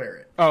swear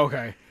it. Oh,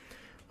 okay.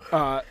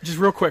 Just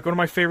real quick, one of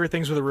my favorite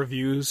things with the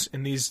reviews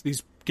in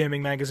these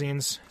gaming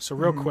magazines. So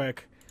real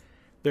quick,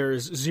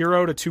 there's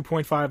 0 to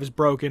 2.5 is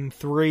broken,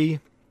 3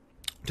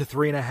 to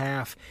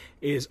 3.5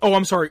 is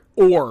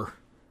or.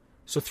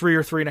 So 3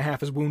 or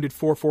 3.5 is wounded,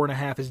 4,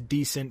 4.5 is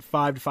decent,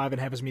 5 to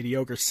 5.5 is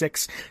mediocre,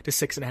 6 to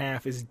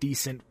 6.5 is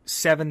decent,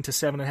 7 to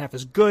 7.5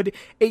 is good,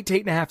 8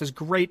 to 8.5 is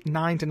great,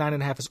 9 to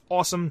 9.5 is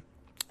awesome,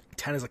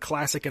 10 is a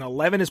classic, and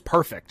 11 is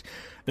perfect.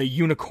 The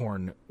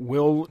unicorn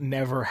will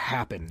never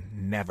happen.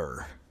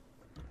 Never.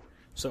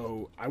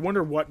 So I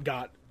wonder what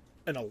got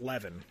an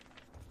 11.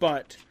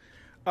 But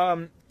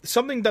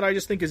something that I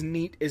just think is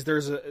neat is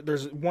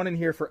there's one in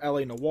here for LA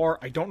Noire.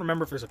 I don't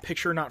remember if there's a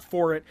picture or not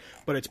for it,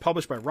 but it's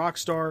published by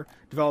Rockstar,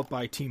 developed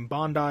by Team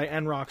Bondi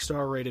and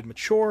Rockstar, rated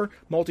mature,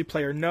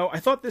 multiplayer no. I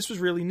thought this was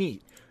really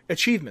neat.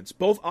 Achievements,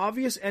 both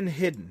obvious and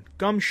hidden.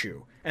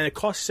 Gumshoe, and it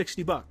costs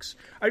 $60.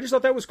 I just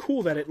thought that was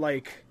cool that it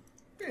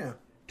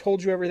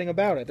told you everything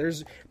about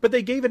it. But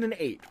they gave it an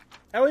 8.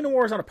 LA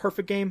Noire is not a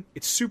perfect game.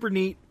 It's super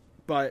neat,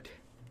 but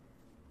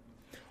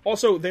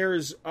also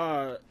there's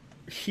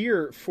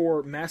here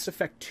for Mass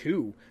Effect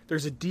 2,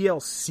 there's a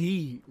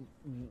DLC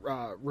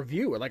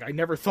review. Like, I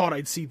never thought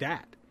I'd see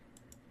that.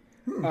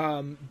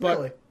 But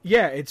really?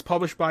 Yeah, it's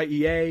published by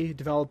EA,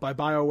 developed by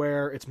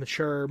BioWare, it's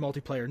mature,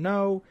 multiplayer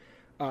no,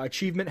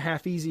 achievement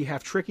half easy,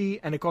 half tricky,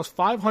 and it costs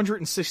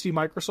 560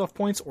 Microsoft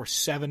points or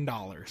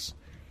 $7.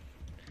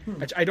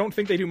 I don't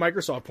think they do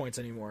Microsoft points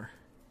anymore.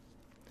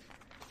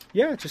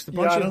 Yeah, just a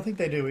bunch of... I don't think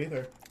they do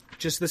either.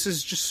 This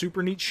is just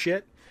super neat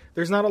shit.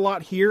 There's not a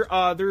lot here.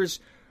 There's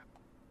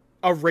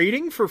a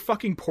rating for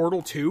fucking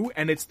Portal 2,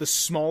 and it's the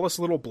smallest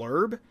little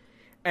blurb,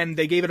 and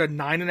they gave it a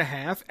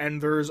 9.5,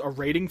 and there's a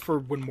rating for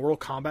when Mortal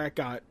Kombat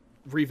got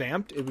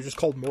revamped. It was just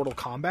called Mortal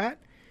Kombat.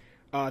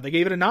 They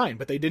gave it a 9,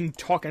 but they didn't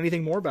talk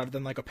anything more about it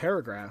than like a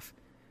paragraph.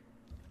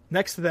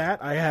 Next to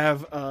that, I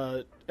have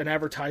an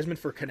advertisement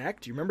for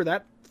Kinect. You remember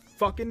that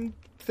fucking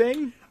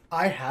thing?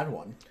 I had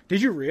one.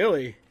 Did you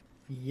really?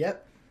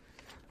 Yep.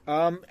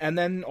 And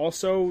then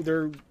also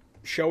they're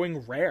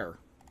showing Rare,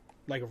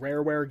 like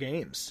Rareware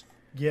Games.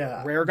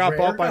 Yeah. Rare got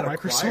bought by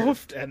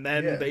Microsoft, and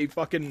then they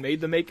fucking made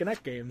them make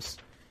Kinect games.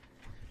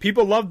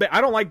 People love...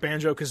 I don't like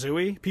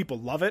Banjo-Kazooie. People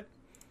love it.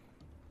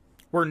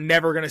 We're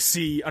never going to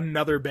see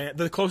another...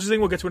 The closest thing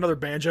we'll get to another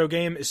Banjo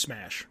game is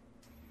Smash.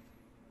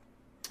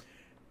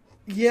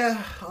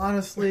 Yeah,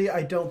 honestly,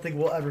 I don't think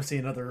we'll ever see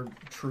another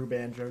true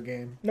Banjo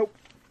game. Nope.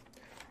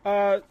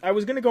 I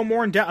was going to go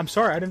more in depth. I'm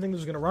sorry, I didn't think this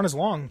was going to run as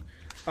long.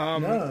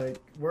 No,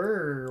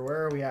 where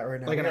are we at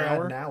right now? Like an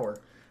hour? An hour.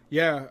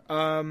 Yeah,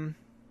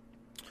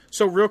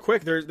 so real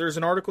quick, there's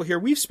an article here.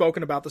 We've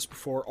spoken about this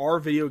before. Are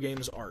video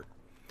games art?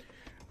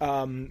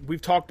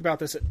 We've talked about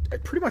this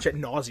pretty much ad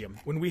nauseum.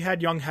 When we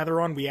had young Heather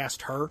on, we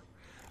asked her.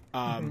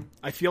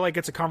 I feel like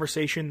it's a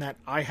conversation that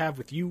I have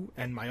with you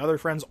and my other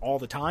friends all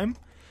the time.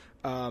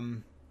 You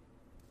know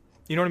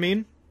what I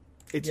mean?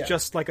 It's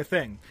just like a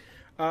thing.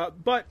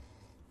 But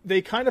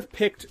they kind of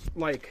picked,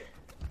 like...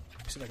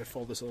 Let me see if I can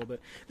fold this a little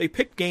bit. They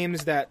picked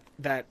games that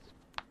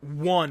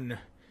won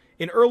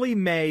In early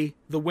May,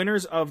 the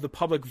winners of the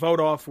public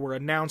vote-off were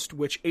announced,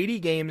 which 80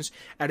 games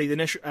out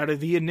of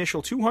the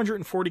initial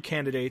 240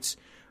 candidates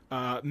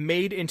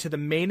made into the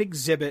main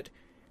exhibit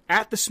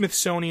at the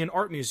Smithsonian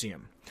Art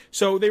Museum.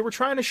 So they were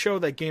trying to show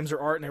that games are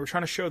art, and they were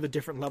trying to show the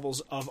different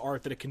levels of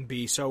art that it can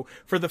be. So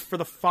for the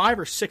 5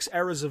 or 6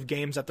 eras of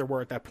games that there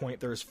were at that point,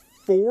 there's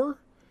four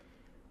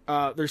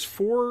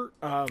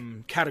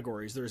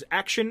categories. There's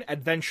action,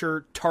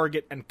 adventure,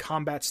 target, and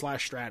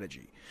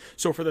combat/strategy.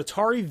 So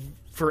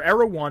for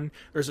Era 1,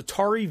 there's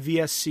Atari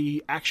VSC,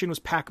 action was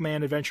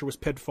Pac-Man, adventure was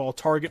Pitfall,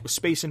 target was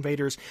Space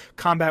Invaders,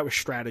 combat was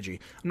strategy.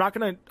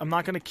 I'm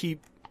not gonna keep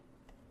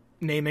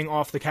naming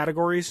off the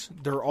categories.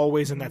 They're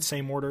always in that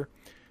same order.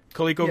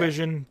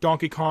 ColecoVision,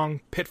 Donkey Kong,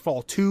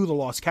 Pitfall 2, The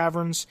Lost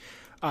Caverns,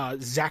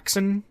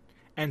 Zaxxon,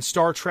 and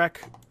Star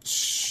Trek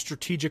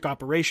Strategic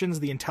Operations.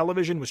 The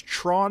Intellivision was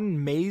Tron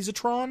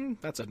Mazatron.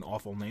 That's an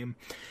awful name.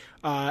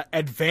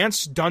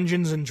 Advanced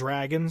Dungeons and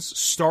Dragons,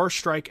 Star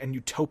Strike, and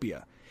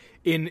Utopia.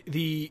 In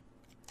the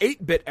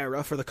 8-bit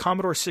era, for the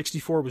Commodore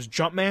 64 was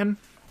Jumpman,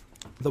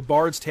 The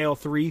Bard's Tale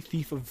 3,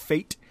 Thief of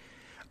Fate,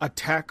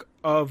 Attack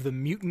of the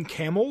Mutant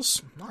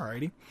Camels,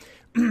 alrighty,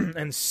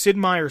 and Sid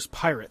Meier's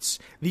Pirates.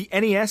 The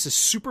NES is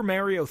Super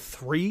Mario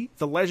 3,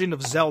 The Legend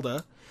of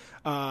Zelda,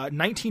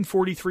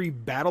 1943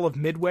 Battle of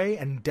Midway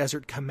and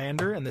Desert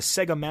Commander, and the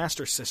Sega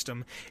Master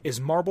System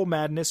is Marble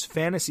Madness,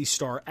 Phantasy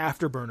Star,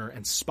 Afterburner,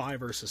 and Spy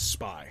vs.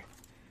 Spy.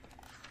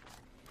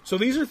 So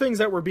these are things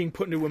that were being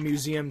put into a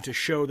museum to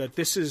show that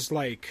this is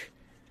like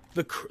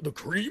the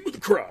cream of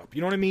the crop.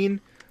 You know what I mean?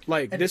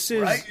 Like, and this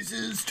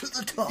rises to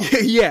the top.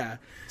 Yeah.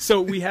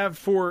 So we have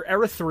for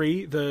Era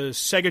 3, the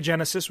Sega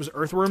Genesis was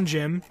Earthworm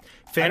Jim,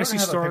 Phantasy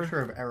Star. I don't have a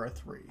picture of Era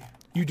 3.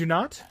 You do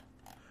not?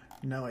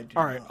 No, I do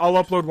not. All right, I'll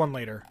upload one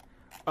later.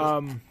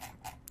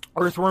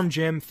 Earthworm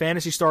Jim,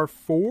 Phantasy Star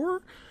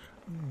 4,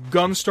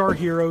 Gunstar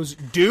Heroes,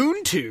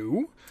 Dune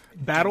 2,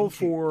 Battle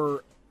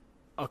for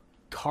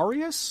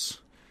Icarius.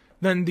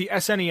 Then the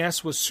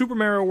SNES was Super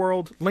Mario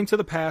World, Link to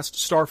the Past,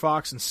 Star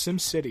Fox, and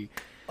SimCity.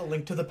 A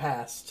Link to the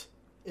Past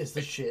is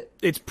the shit.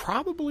 It's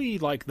probably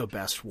like the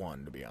best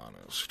one, to be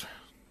honest.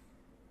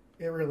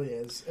 It really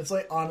is. It's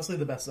like honestly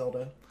the best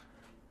Zelda.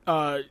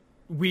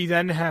 We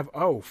then have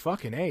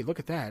fucking A, look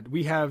at that.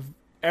 We have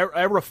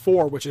Era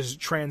 4, which is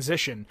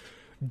Transition,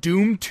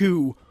 Doom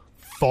 2,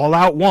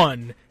 Fallout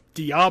 1,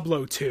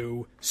 Diablo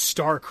 2,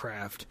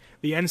 StarCraft.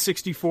 The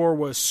N64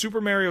 was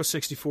Super Mario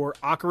 64,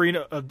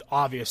 Ocarina,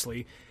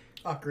 obviously.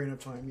 Ocarina of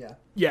Time, yeah.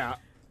 Yeah.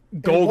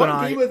 GoldenEye.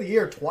 Won Game of the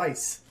Year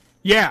twice.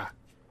 Yeah.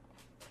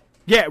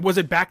 Yeah, was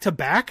it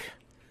back-to-back?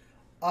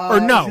 Or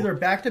no? It was either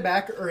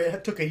back-to-back or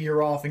it took a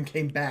year off and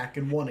came back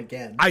and won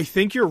again. I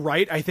think you're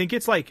right. I think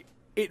it's like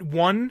it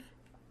won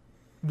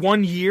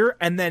 1 year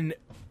and then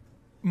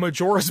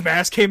Majora's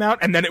Mask came out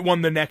and then it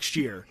won the next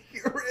year.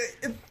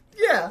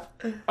 Yeah.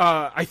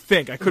 I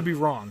think. I could be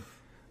wrong.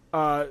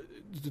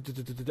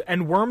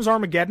 And Worms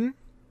Armageddon,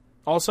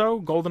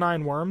 also. GoldenEye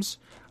and Worms.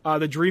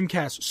 The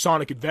Dreamcast,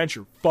 Sonic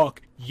Adventure.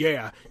 Fuck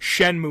yeah.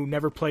 Shenmue,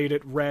 never played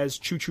it. Rez,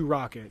 Choo Choo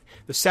Rocket.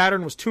 The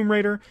Saturn was Tomb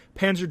Raider,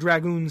 Panzer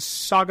Dragoon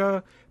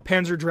Saga,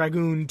 Panzer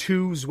Dragoon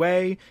 2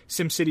 Zwei,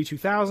 SimCity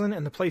 2000,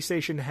 and the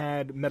PlayStation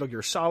had Metal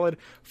Gear Solid,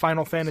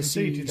 Final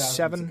Fantasy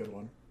 7. Is a good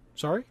one.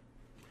 Sorry?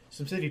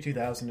 SimCity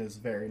 2000 is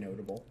very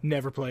notable.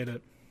 Never played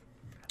it.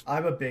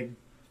 I'm a big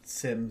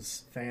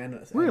Sims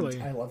fan.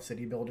 Really? I love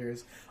city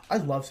builders. I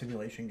love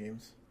simulation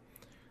games.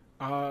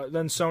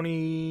 Then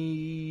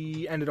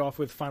Sony ended off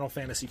with Final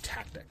Fantasy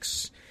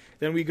Tactics.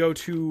 Then we go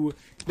to,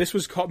 this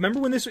was called, remember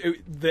when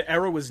the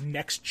era was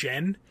next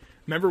gen?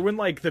 Remember when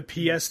like the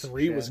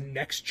PS3 was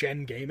next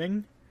gen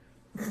gaming?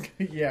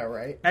 Yeah,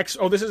 right. This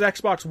is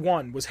Xbox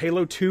One. Was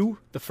Halo 2,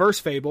 the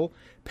first Fable,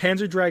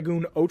 Panzer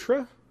Dragoon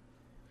Ultra,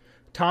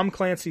 Tom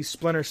Clancy's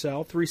Splinter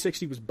Cell,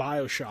 360 was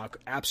BioShock,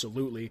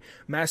 absolutely,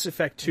 Mass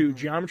Effect 2,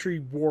 Geometry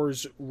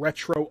Wars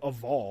Retro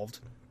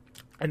Evolved,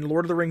 and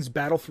Lord of the Rings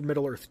Battle for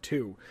Middle-earth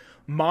 2.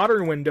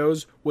 Modern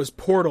Windows was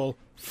Portal,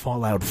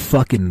 Fallout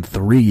fucking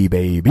 3,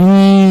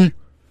 baby.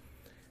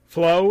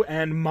 Flow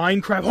and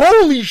Minecraft.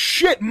 Holy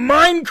shit,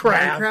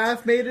 Minecraft!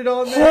 Minecraft made it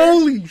on there?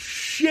 Holy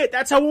shit,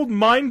 that's how old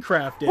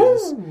Minecraft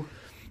is. Ooh.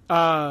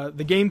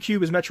 The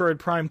GameCube is Metroid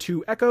Prime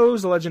 2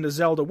 Echoes, The Legend of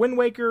Zelda Wind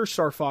Waker,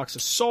 Star Fox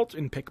Assault,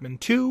 and Pikmin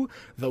 2.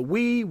 The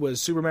Wii was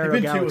Super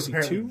Mario Galaxy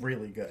 2.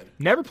 Really good.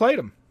 Never played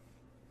them.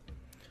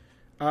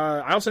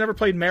 I also never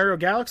played Mario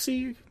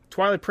Galaxy.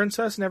 Twilight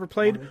Princess, never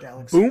played.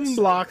 Boom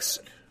Blocks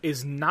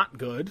is not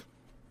good.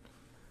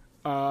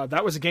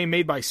 That was a game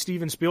made by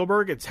Steven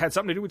Spielberg. It had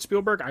something to do with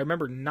Spielberg. I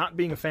remember not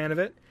being a fan of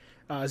it.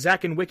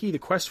 Zack and Wiki, The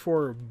Quest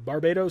for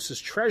Barbados'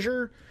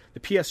 Treasure. The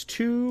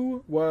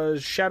PS2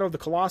 was Shadow of the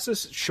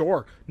Colossus.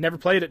 Sure. Never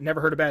played it.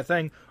 Never heard a bad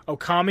thing.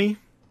 Okami.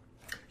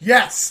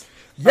 Yes!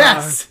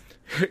 Yes!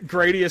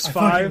 Gradius 5.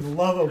 I fucking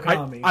love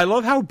Okami. I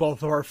love how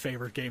both of our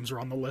favorite games are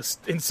on the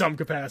list in some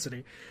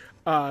capacity.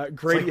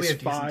 Gradius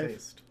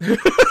 5.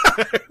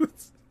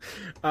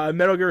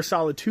 Metal Gear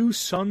Solid 2,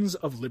 Sons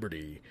of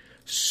Liberty.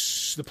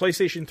 The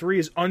PlayStation 3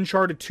 is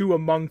Uncharted 2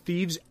 Among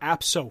Thieves,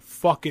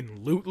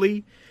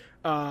 abso-fucking-lutely.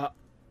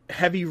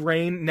 Heavy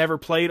Rain, never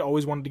played,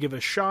 always wanted to give it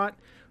a shot.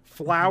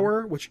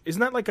 Flower, which isn't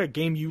that like a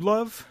game you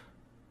love?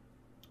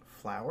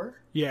 Flower?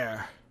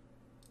 Yeah.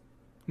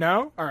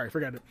 No? All right,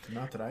 forget it.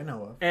 Not that I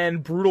know of.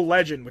 And Brutal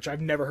Legend, which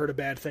I've never heard a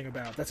bad thing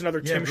about. That's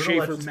another Tim Brutal Schafer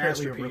Legend's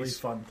apparently masterpiece. a really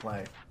fun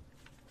play.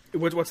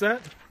 What's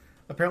that?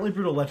 Apparently,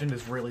 Brutal Legend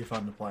is really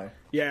fun to play.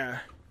 Yeah.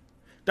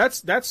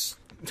 That's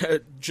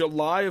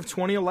July of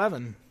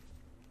 2011.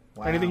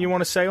 Wow. Anything you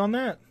want to say on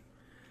that?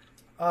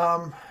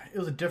 It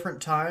was a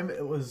different time.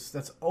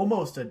 That's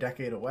almost a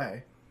decade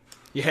away.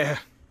 Yeah.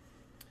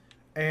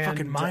 And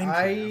Fucking Minecraft.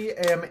 I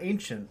am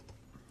ancient.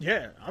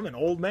 Yeah, I'm an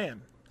old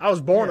man. I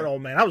was born an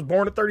old man. I was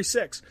born at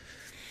 36.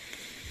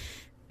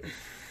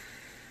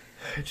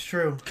 It's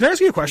true. Can I ask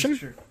you a question? It's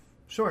true.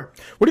 Sure.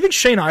 What do you think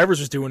Shane Ivers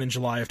was doing in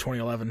July of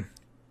 2011?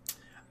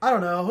 I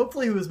don't know.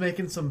 Hopefully he was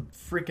making some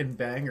freaking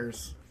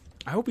bangers.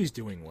 I hope he's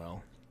doing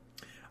well.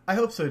 I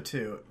hope so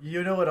too.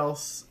 You know what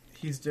else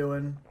he's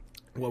doing?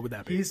 What would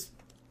that be? He's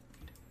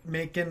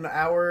making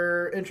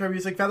our intro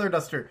music Feather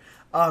Duster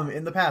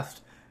in the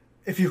past.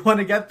 If you want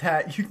to get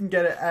that, you can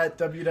get it at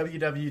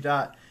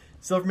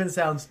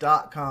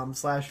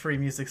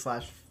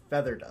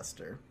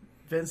www.silvermansounds.com/freemusic/featherduster.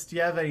 Vince, do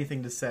you have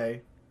anything to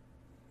say?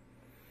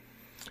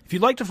 If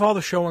you'd like to follow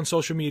the show on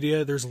social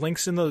media, there's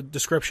links in the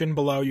description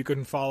below. You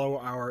can follow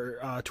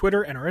our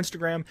Twitter and our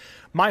Instagram.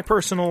 My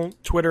personal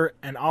Twitter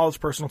and Olive's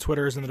personal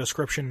Twitter is in the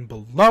description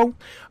below.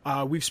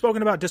 We've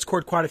spoken about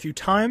Discord quite a few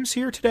times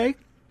here today.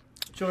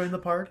 Join the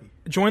party.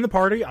 Join the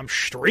party. I'm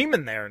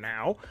streaming there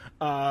now.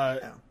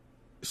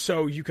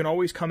 So you can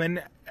always come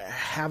in,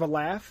 have a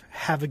laugh,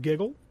 have a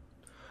giggle.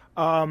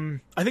 I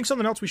think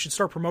something else we should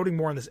start promoting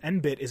more on this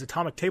end bit is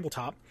Atomic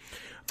Tabletop.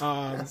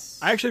 Yes.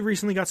 I actually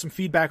recently got some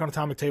feedback on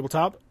Atomic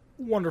Tabletop.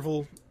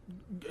 Wonderful,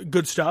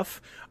 good stuff.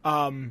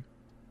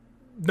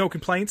 No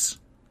complaints,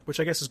 which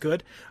I guess is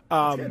good.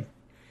 Good.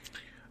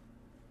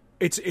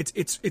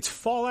 It's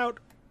Fallout.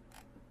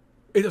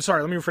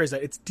 Sorry, let me rephrase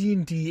that. It's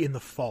D&D in the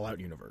Fallout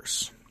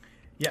universe.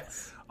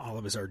 Yes.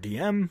 Olive is our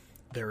DM.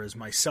 There is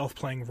myself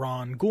playing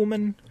Ron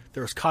Goulman.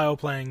 There's Kyle's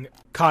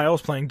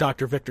playing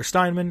Dr. Victor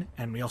Steinman,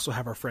 and we also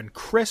have our friend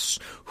Chris,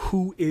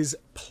 who is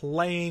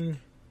playing.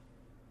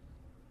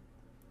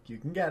 You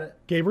can get it.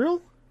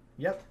 Gabriel?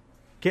 Yep.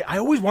 Okay, I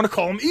always want to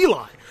call him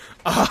Eli.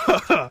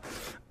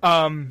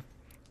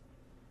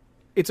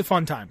 It's a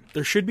fun time.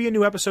 There should be a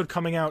new episode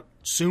coming out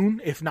soon,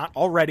 if not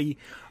already.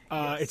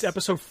 Yes. It's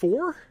episode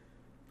 4?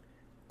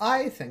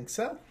 I think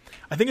so.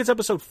 I think it's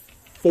episode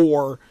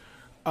 4.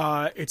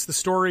 It's the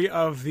story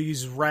of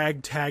these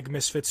ragtag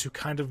misfits who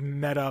kind of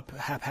met up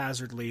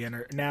haphazardly and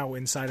are now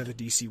inside of the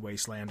DC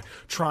wasteland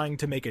trying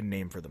to make a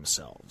name for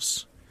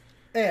themselves.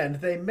 And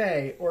they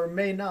may or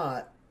may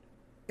not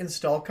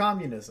install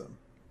communism.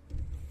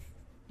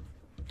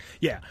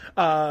 Yeah.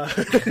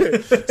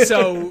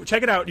 So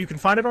check it out. You can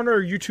find it on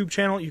our YouTube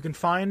channel. You can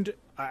find,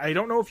 I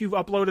don't know if you've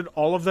uploaded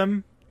all of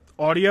them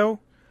audio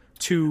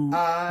to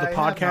the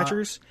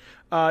podcatchers.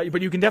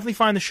 But you can definitely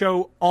find the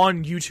show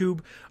on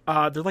YouTube.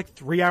 They're like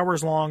 3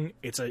 hours long.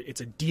 It's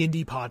a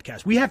D&D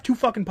podcast. We have 2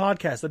 fucking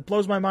podcasts. That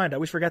blows my mind. I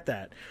always forget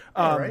that.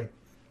 All right.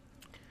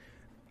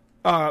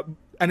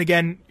 And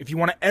again, if you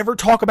want to ever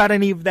talk about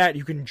any of that,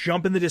 you can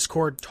jump in the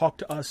Discord, talk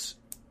to us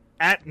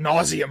ad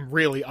nauseum,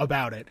 really,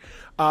 about it.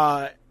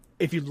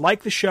 If you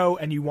like the show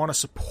and you want to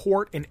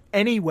support in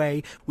any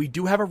way, we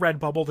do have a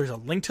Redbubble. There's a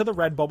link to the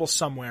Redbubble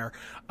somewhere.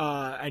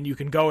 And you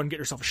can go and get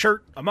yourself a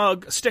shirt, a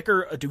mug, a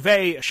sticker, a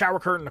duvet, a shower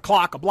curtain, a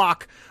clock, a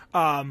block,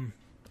 a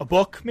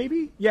book,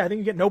 maybe? Yeah, I think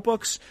you get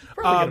notebooks.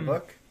 Probably get a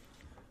book.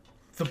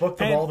 The book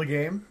to ball the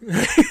game.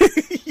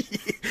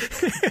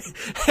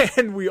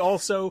 And we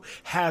also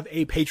have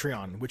a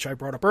Patreon, which I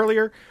brought up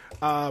earlier.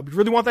 We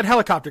really want that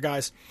helicopter,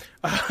 guys.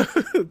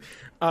 The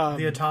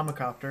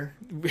Atomicopter.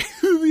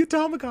 The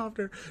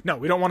Atomicopter. No,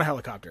 we don't want a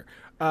helicopter.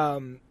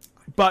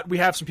 But we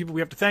have some people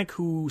we have to thank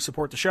who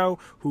support the show,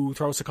 who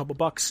throw us a couple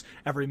bucks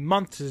every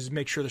month to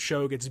make sure the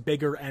show gets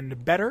bigger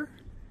and better.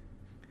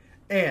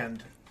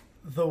 And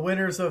the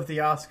winners of the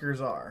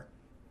Oscars are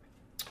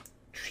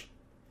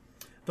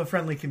the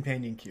Friendly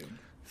Companion Cube.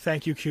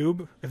 Thank you,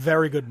 Cube. A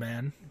very good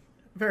man.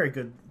 Very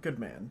good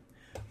man.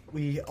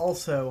 We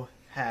also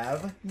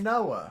have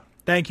Noah.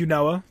 Thank you,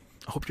 Noah.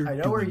 I hope you're I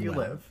know doing where you well.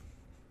 live.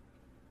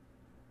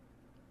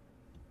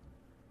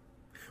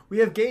 We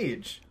have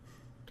Gage.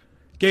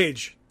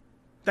 Gage,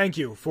 thank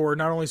you for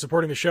not only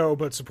supporting the show,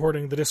 but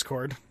supporting the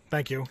Discord.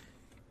 Thank you.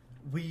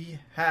 We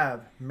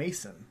have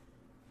Mason.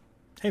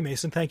 Hey,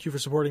 Mason, thank you for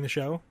supporting the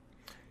show.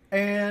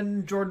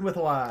 And Jordan with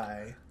a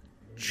Y.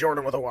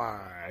 Jordan with a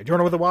Y.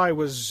 Jordan with a Y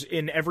was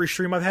in every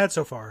stream I've had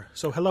so far.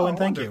 So hello and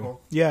thank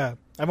wonderful. you. Yeah,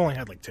 I've only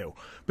had like 2.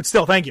 But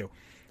still, thank you.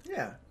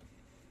 Yeah.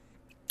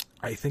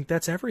 I think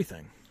that's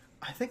everything.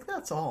 I think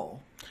that's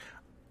all.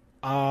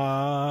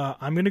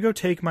 I'm going to go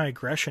take my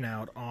aggression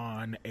out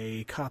on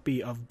a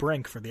copy of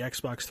Brink for the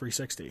Xbox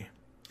 360.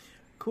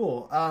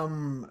 Cool.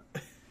 I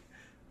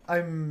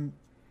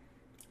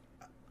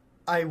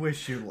I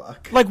wish you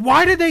luck. Like,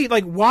 why did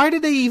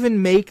they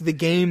even make the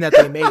game that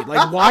they made?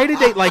 Like, why did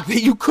they, like,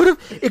 it could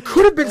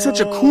have been such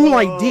a cool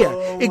idea.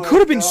 It could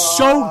have been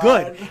so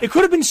good. It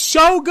could have been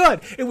so good.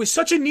 It was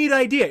such a neat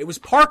idea. It was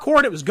parkour,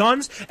 and it was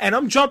guns, and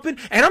I'm jumping,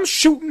 and I'm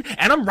shooting,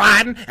 and I'm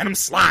riding, and I'm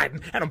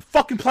sliding, and I'm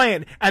fucking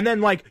playing, and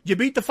then, like, you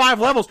beat the 5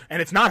 levels,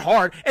 and it's not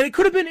hard, and it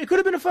could have been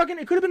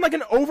like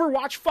an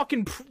Overwatch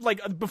fucking,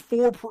 like,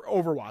 before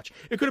Overwatch.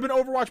 It could have been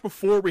Overwatch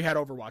before we had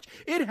Overwatch.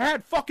 It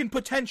had fucking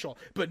potential,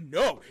 but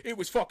no, it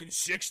was fucking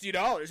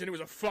 $60 and it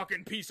was a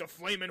fucking piece of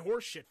flaming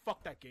horse shit.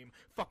 Fuck that game.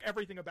 Fuck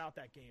everything about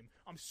that game.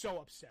 I'm so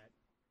upset.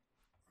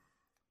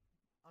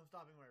 I'm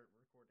stopping my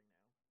recording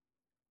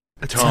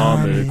now.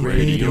 Atomic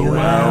Radio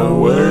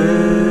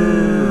Hour.